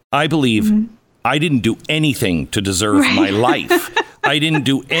person. I believe I didn't do anything to deserve my life. I didn't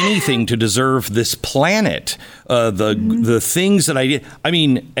do anything to deserve this planet. The things that I did. I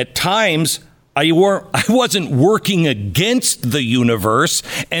mean, at times, I wasn't working against the universe,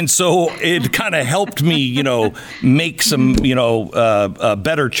 and so it kind of helped me, make some,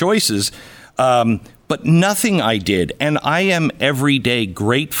 better choices. But nothing I did, and I am every day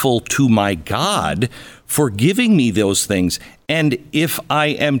grateful to my God for giving me those things. And if I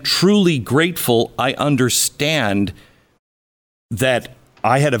am truly grateful, I understand that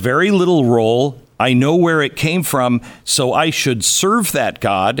I had a very little role. I know where it came from, so I should serve that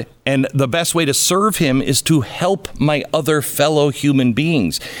God. And the best way to serve him is to help my other fellow human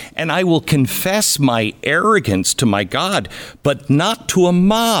beings. And I will confess my arrogance to my God, but not to a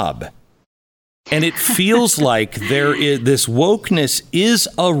mob. And it feels like this wokeness is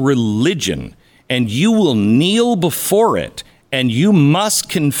a religion, and you will kneel before it, and you must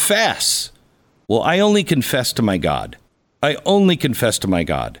confess. Well, I only confess to my God. I only confess to my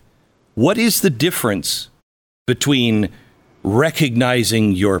God. What is the difference between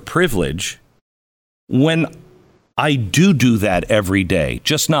recognizing your privilege when I do that every day,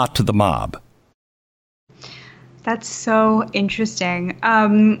 just not to the mob? That's so interesting.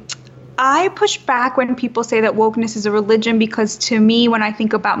 I push back when people say that wokeness is a religion, because to me, when I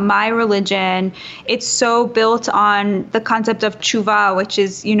think about my religion, it's so built on the concept of tshuva, which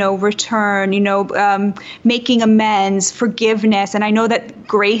is, return, making amends, forgiveness. And I know that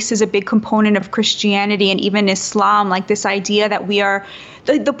grace is a big component of Christianity and even Islam, like this idea that we are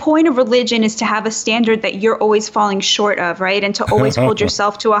the point of religion is to have a standard that you're always falling short of, right? And to always hold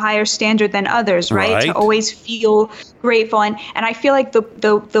yourself to a higher standard than others, right? To always feel grateful. And I feel like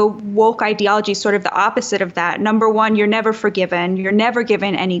the woke ideology is sort of the opposite of that. Number one, you're never forgiven. You're never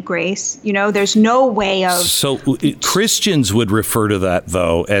given any grace. There's no way of... So Christians would refer to that,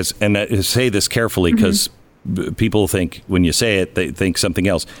 though, as, and I say this carefully because people think when you say it, they think something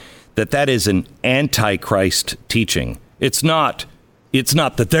else, that is an antichrist teaching. It's not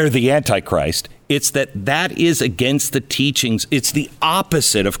that they're the Antichrist. It's that is against the teachings. It's the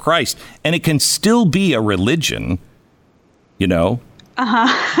opposite of Christ. And it can still be a religion,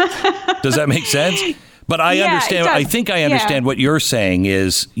 Uh-huh. Does that make sense? But I understand. I think I understand what you're saying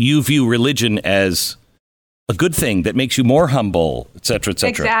is you view religion as a good thing that makes you more humble, et cetera, et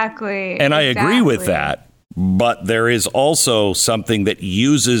cetera. Exactly. And I agree with that. But there is also something that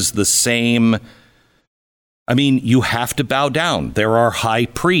uses the same... I mean, you have to bow down. There are high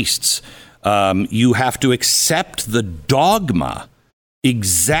priests. You have to accept the dogma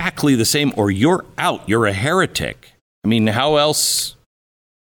exactly the same, or you're out. You're a heretic. I mean, how else?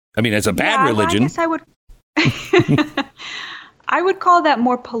 I mean, it's a bad religion. I guess I would. I would call that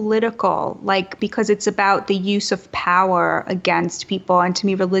more political, because it's about the use of power against people. And to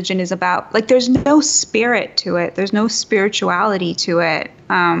me, religion is about, there's no spirit to it. There's no spirituality to it.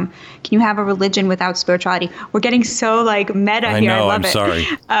 Can you have a religion without spirituality? We're getting so meta here. I love it. Sorry.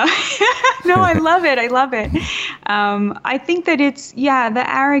 No, I love it. I love it. I think that it's, the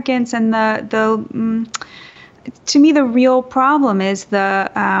arrogance and to me, the real problem is the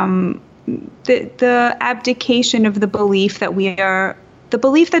abdication of the belief that the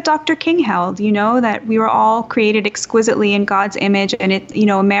belief that Dr. King held, that we were all created exquisitely in God's image. And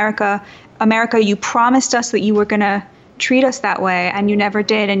America, you promised us that you were going to treat us that way, and you never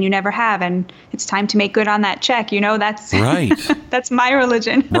did, and you never have. And it's time to make good on that check. That's right. That's my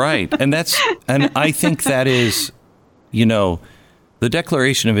religion. Right. And I think that is, the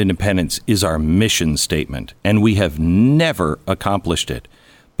Declaration of Independence is our mission statement, and we have never accomplished it.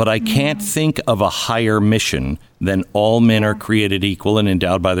 But I can't think of a higher mission than all men are created equal and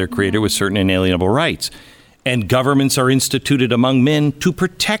endowed by their Creator with certain inalienable rights. And governments are instituted among men to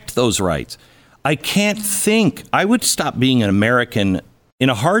protect those rights. I can't think. I would stop being an American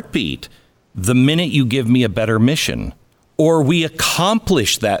in a heartbeat the minute you give me a better mission or we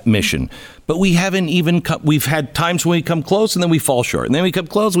accomplish that mission. But we haven't even we've had times when we come close and then we fall short. And then we come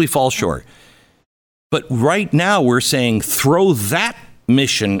close, we fall short. But right now we're saying throw that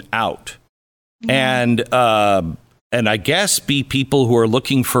mission out and I guess be people who are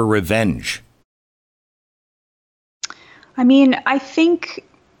looking for revenge. I mean, I think,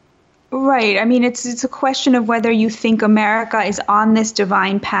 right. I mean, it's a question of whether you think America is on this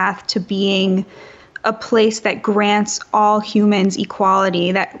divine path to being a place that grants all humans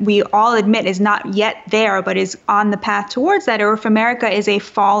equality, that we all admit is not yet there, but is on the path towards that, or if America is a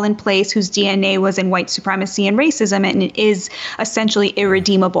fallen place whose DNA was in white supremacy and racism, and it is essentially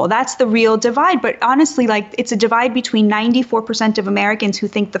irredeemable. That's the real divide. But honestly, it's a divide between 94% of Americans who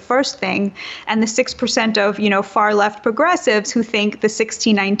think the first thing and the 6% of, far left progressives who think the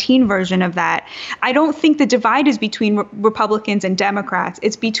 1619 version of that. I don't think the divide is between Republicans and Democrats.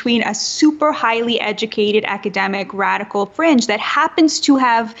 It's between a super highly educated academic radical fringe that happens to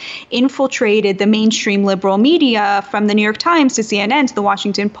have infiltrated the mainstream liberal media, from the New York Times to CNN to the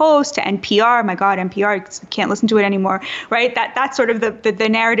Washington Post to NPR. My God, NPR, can't listen to it anymore, right? That's sort of the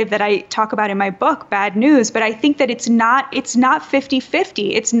narrative that I talk about in my book, Bad News. But I think that it's not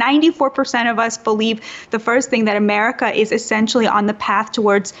 50-50. It's 94% of us believe the first thing, that America is essentially on the path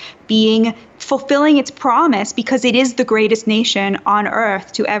towards fulfilling its promise because it is the greatest nation on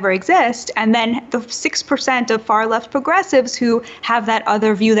earth to ever exist. And then the 6% of far left progressives who have that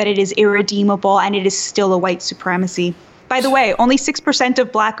other view that it is irredeemable and it is still a white supremacy. By the way, only 6%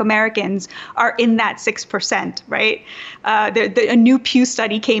 of Black Americans are in that 6%, right? A new Pew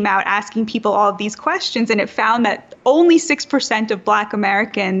study came out asking people all of these questions, and it found that only 6% of Black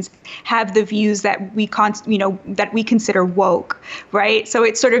Americans have the views that we consider woke, right? So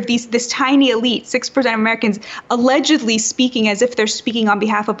it's sort of this tiny elite, 6% of Americans, allegedly speaking as if they're speaking on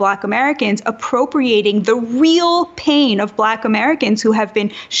behalf of Black Americans, appropriating the real pain of Black Americans who have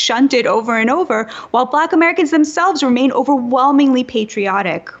been shunted over and over, while Black Americans themselves remain overwhelmingly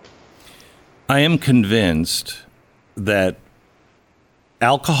patriotic. I am convinced that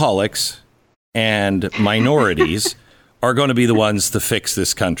alcoholics and minorities are going to be the ones to fix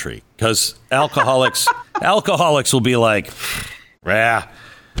this country, because alcoholics will be like,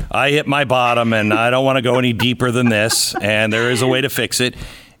 I hit my bottom and I don't want to go any deeper than this, and there is a way to fix it.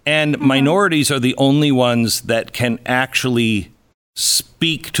 And minorities are the only ones that can actually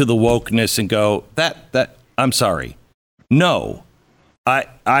speak to the wokeness and go, that I'm sorry. No,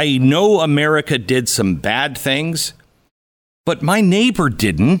 I know America did some bad things, but my neighbor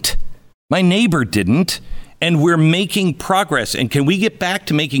didn't. And we're making progress. And can we get back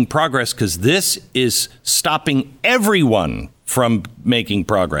to making progress? Because this is stopping everyone from making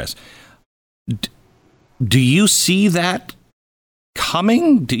progress. Do you see that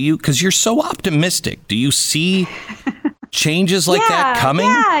coming? Because you're so optimistic. Do you see changes like that coming?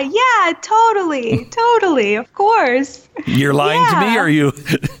 Yeah, totally, of course. You're lying to me, or are you?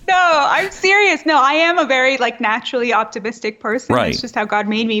 No, I'm serious. No, I am a very naturally optimistic person. Right. It's just how God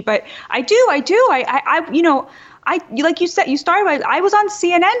made me. But I do. I like you said, you started by, I was on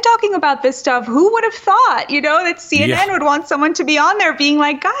CNN talking about this stuff. Who would have thought, that CNN would want someone to be on there being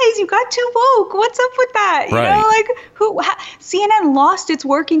like, guys, you got too woke. What's up with that? CNN lost its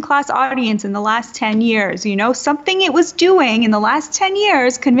working class audience in the last 10 years. Something it was doing in the last 10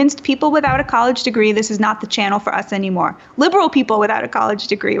 years convinced people without a college degree, this is not the channel for us anymore. Liberal people without a college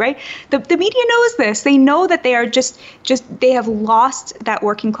degree, right? The media knows this. They know that they are they have lost that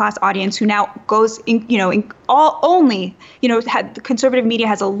working class audience who now goes the conservative media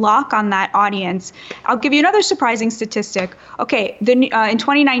has a lock on that audience. I'll give you another surprising statistic. Okay, in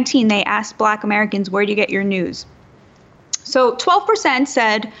 2019, they asked Black Americans, where do you get your news? So 12%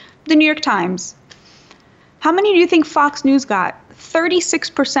 said the New York Times. How many do you think Fox News got?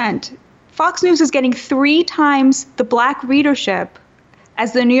 36%. Fox News is getting 3 times the Black readership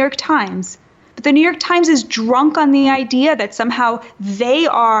as the New York Times. But the New York Times is drunk on the idea that somehow they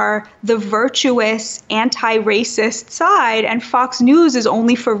are the virtuous anti-racist side and Fox News is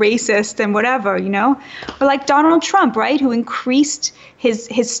only for racist and whatever, Or like Donald Trump, right, who increased his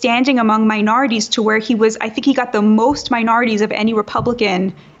standing among minorities to where I think he got the most minorities of any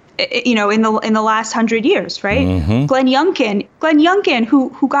Republican in the last 100 years, right? Mm-hmm. Glenn Youngkin,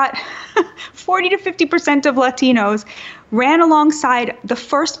 who got 40 to 50% of Latinos, ran alongside the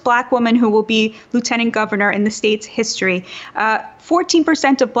first Black woman who will be lieutenant governor in the state's history.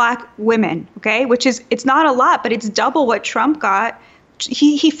 14% of Black women, okay, it's not a lot, but it's double what Trump got.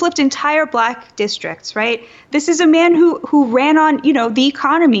 He flipped entire Black districts, right? This is a man who ran on, the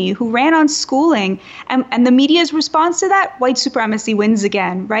economy, who ran on schooling, and the media's response to that, white supremacy wins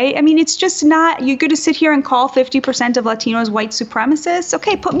again, right? I mean, it's just not, you're going to sit here and call 50% of Latinos white supremacists?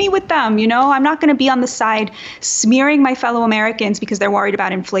 Okay, put me with them, I'm not going to be on the side smearing my fellow Americans because they're worried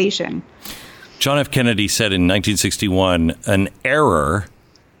about inflation. John F. Kennedy said in 1961, an error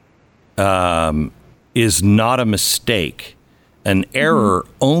is not a mistake. An error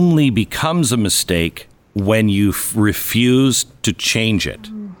only becomes a mistake when you refuse to change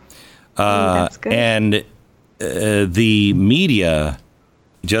it. That's good. And the media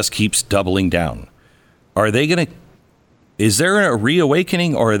just keeps doubling down. Is there a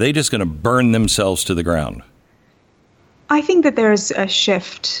reawakening, or are they just going to burn themselves to the ground? I think that there's a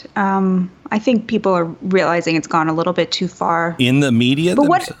shift. I think people are realizing it's gone a little bit too far. In the media?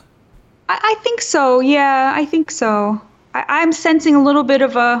 But I think so. Yeah, I think so. I'm sensing a little bit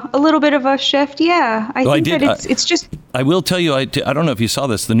of a shift. Yeah, I think that it's just. I will tell you. I don't know if you saw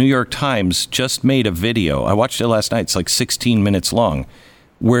this. The New York Times just made a video. I watched it last night. It's like 16 minutes long,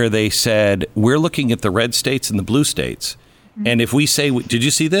 where they said we're looking at the red states and the blue states, and if we say, did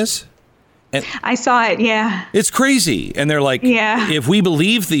you see this? And I saw it. Yeah, it's crazy. And they're like, if we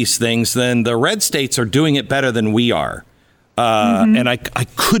believe these things, then the red states are doing it better than we are. And I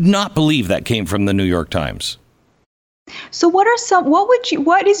could not believe that came from the New York Times. So what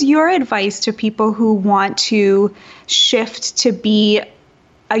is your advice to people who want to shift to be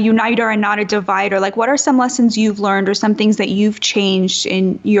a uniter and not a divider? Like, what are some lessons you've learned or some things that you've changed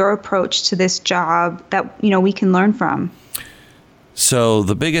in your approach to this job that, we can learn from? So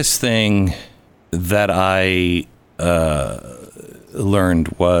the biggest thing that I learned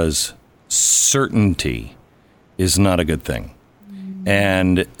was certainty is not a good thing.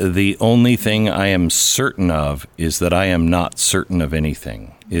 And the only thing I am certain of is that I am not certain of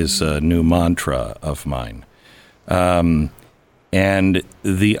anything, is a new mantra of mine. And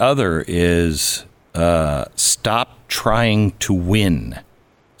the other is stop trying to win.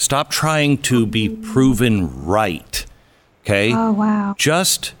 Stop trying to be proven right. Okay? Oh, wow.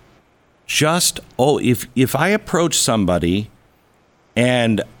 If I approach somebody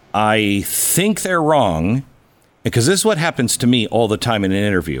and I think they're wrong, because this is what happens to me all the time in an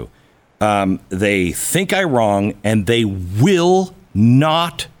interview. They think I'm wrong and they will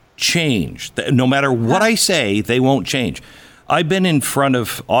not change. No matter what I say, they won't change. I've been in front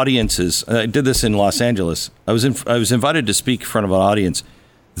of audiences. I did this in Los Angeles. I was invited to speak in front of an audience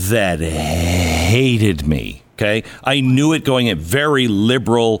that hated me. Okay. I knew it going in, very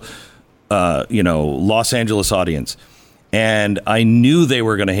liberal, Los Angeles audience. And I knew they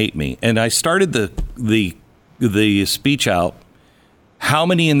were going to hate me. And I started the speech out. How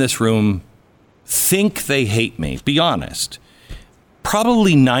many in this room think they hate me? Be honest.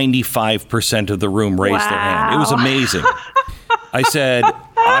 Probably 95% of the room raised their hand. It was amazing. I said,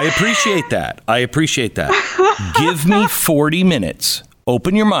 I appreciate that. Give me 40 minutes.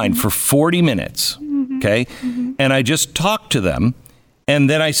 Open your mind for 40 minutes. Okay. And I just talked to them. And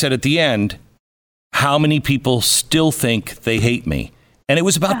then I said at the end, how many people still think they hate me? And it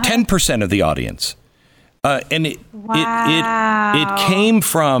was about 10% of the audience. And it came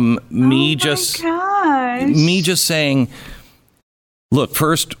from me just saying, look,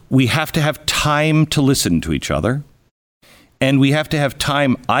 first, we have to have time to listen to each other. And we have to have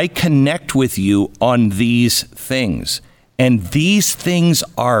time. I connect with you on these things. And these things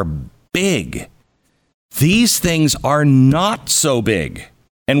are big. These things are not so big.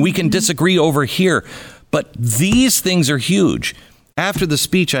 And we can disagree over here. But these things are huge. After the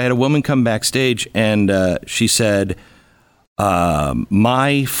speech, I had a woman come backstage and she said,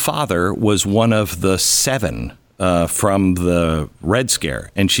 my father was one of the 7 from the Red Scare.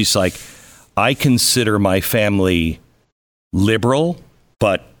 And she's like, I consider my family liberal,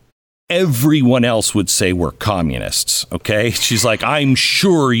 but everyone else would say we're communists. Okay. She's like, I'm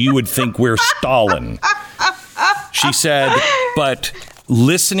sure you would think we're Stalin. She said, but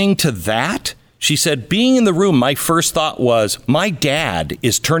listening to that, she said, being in the room, my first thought was, my dad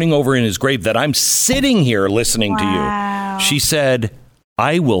is turning over in his grave that I'm sitting here listening to you. She said,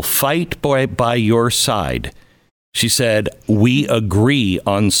 I will fight by your side. She said, we agree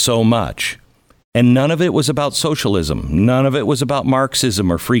on so much. And none of it was about socialism. None of it was about Marxism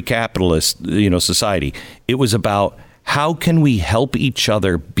or free capitalist, society. It was about how can we help each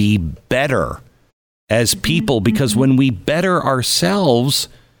other be better as people? Because when we better ourselves,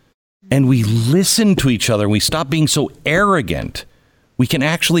 and we listen to each other, and we stop being so arrogant, we can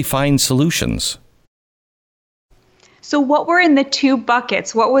actually find solutions. So what were in the 2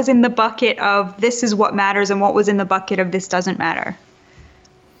 buckets? What was in the bucket of this is what matters, and what was in the bucket of this doesn't matter?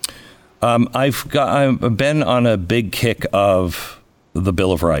 I've been on a big kick of the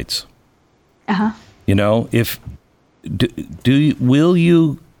Bill of Rights.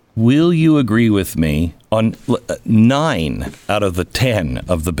 Will you agree with me on 9 out of the 10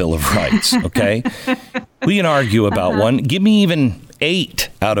 of the Bill of Rights? Okay. We can argue about one. Give me even 8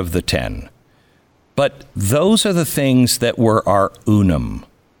 out of the 10. But those are the things that were our unum.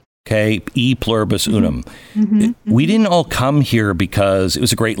 Okay. E pluribus unum. We didn't all come here because it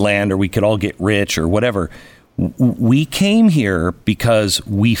was a great land or we could all get rich or whatever. We came here because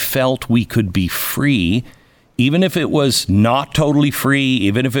we felt we could be free, even if it was not totally free,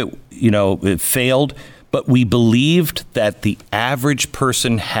 even if it failed. But we believed that the average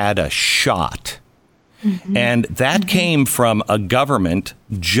person had a shot. And that came from a government.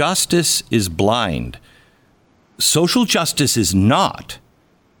 Justice is blind. Social justice is not.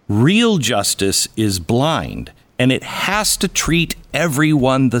 Real justice is blind. And it has to treat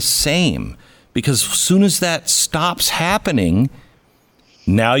everyone the same. Because as soon as that stops happening,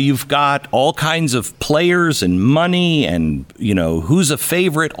 now you've got all kinds of players and money and, who's a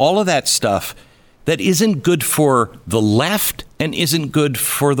favorite, all of that stuff that isn't good for the left and isn't good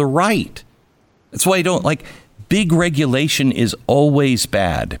for the right. That's why I don't like big regulation is always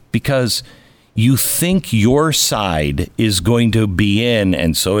bad because you think your side is going to be in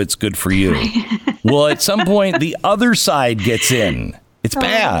and so it's good for you. Well, at some point, the other side gets in. It's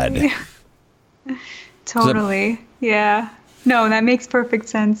bad. Totally. Yeah. No, that makes perfect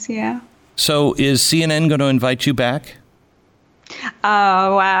sense. Yeah. So is CNN going to invite you back?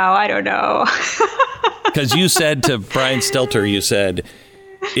 Oh, wow. I don't know. Because you said to Brian Stelter, you said,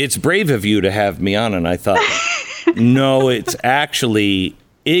 it's brave of you to have me on. And I thought, no, it's actually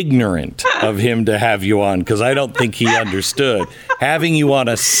ignorant of him to have you on, because I don't think he understood. Having you on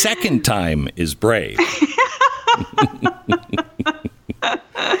a second time is brave.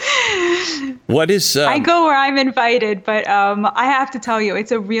 What is? I go where I'm invited, but I have to tell you,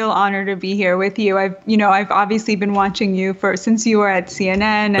 it's a real honor to be here with you. I've obviously been watching you since you were at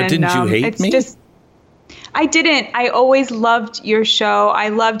CNN. But didn't you hate me? I didn't. I always loved your show. I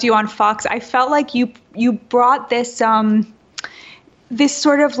loved you on Fox. I felt like you brought this this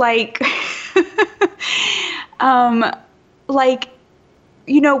sort of like like,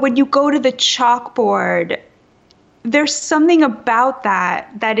 when you go to the chalkboard, there's something about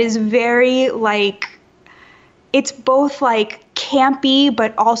that is very like, it's both like campy,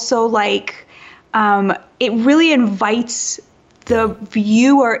 but also like it really invites the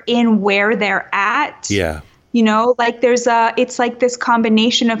viewer in where they're at. Yeah. Like it's like this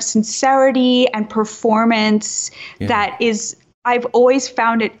combination of sincerity and performance that is, I've always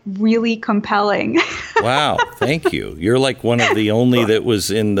found it really compelling. Wow. Thank you. You're like one of the only that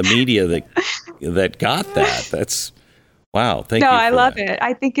was in the media that got that. That's wow. Thank you. No, I love it.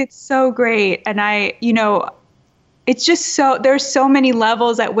 I think it's so great. And it's just there's so many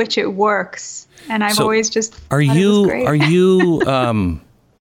levels at which it works. And I've always just are you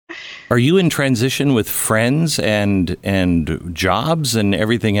in transition with friends and jobs and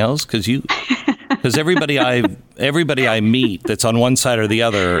everything else? Because everybody I meet that's on one side or the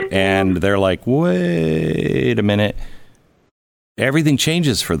other, and they're like, wait a minute, everything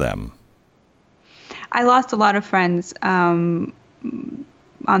changes for them. I lost a lot of friends on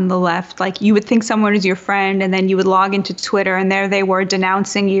the left. Like, you would think someone is your friend, and then you would log into Twitter, and there they were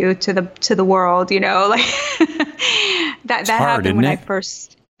denouncing you to the world. Like that hard, happened when isn't I it?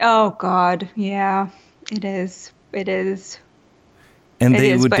 first. Oh God, yeah, it is. It is. And it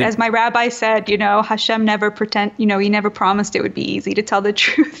is, but as my rabbi said, Hashem never he never promised it would be easy to tell the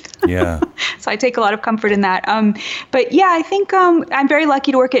truth. Yeah. So I take a lot of comfort in that. But yeah, I think I'm very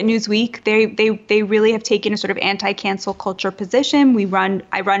lucky to work at Newsweek. They really have taken a sort of anti-cancel culture position.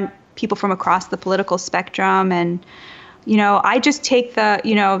 I run people from across the political spectrum, and I just take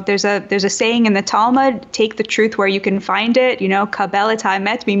there's a saying in the Talmud, take the truth where you can find it, kabel et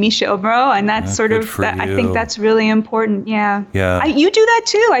haemet mimisha omro, and that's sort of, I think that's really important. Yeah. Yeah. You do that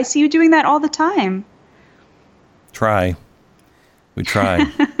too. I see you doing that all the time. We try.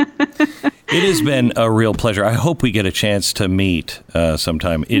 It has been a real pleasure. I hope we get a chance to meet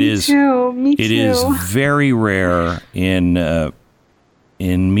sometime. Me too. It is very rare in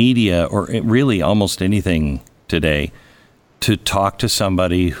media, or really almost anything today, to talk to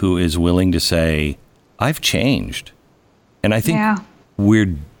somebody who is willing to say, I've changed. And I think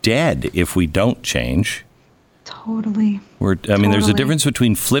we're dead if we don't change. Totally. There's a difference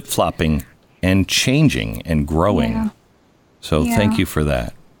between flip-flopping and changing and growing. Yeah. So thank you for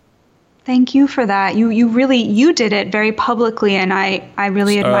that. Thank you for that. You really did it very publicly, and I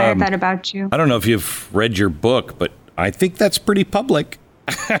really admire that about you. I don't know if you've read your book, but I think that's pretty public.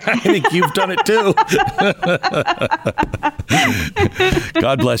 I think you've done it too.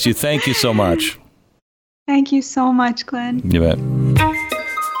 God bless you. Thank you so much. Thank you so much, Glenn. You bet.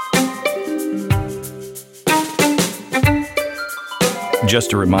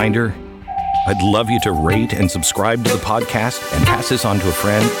 Just a reminder, I'd love you to rate and subscribe to the podcast and pass this on to a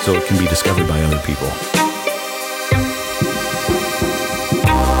friend so it can be discovered by other people.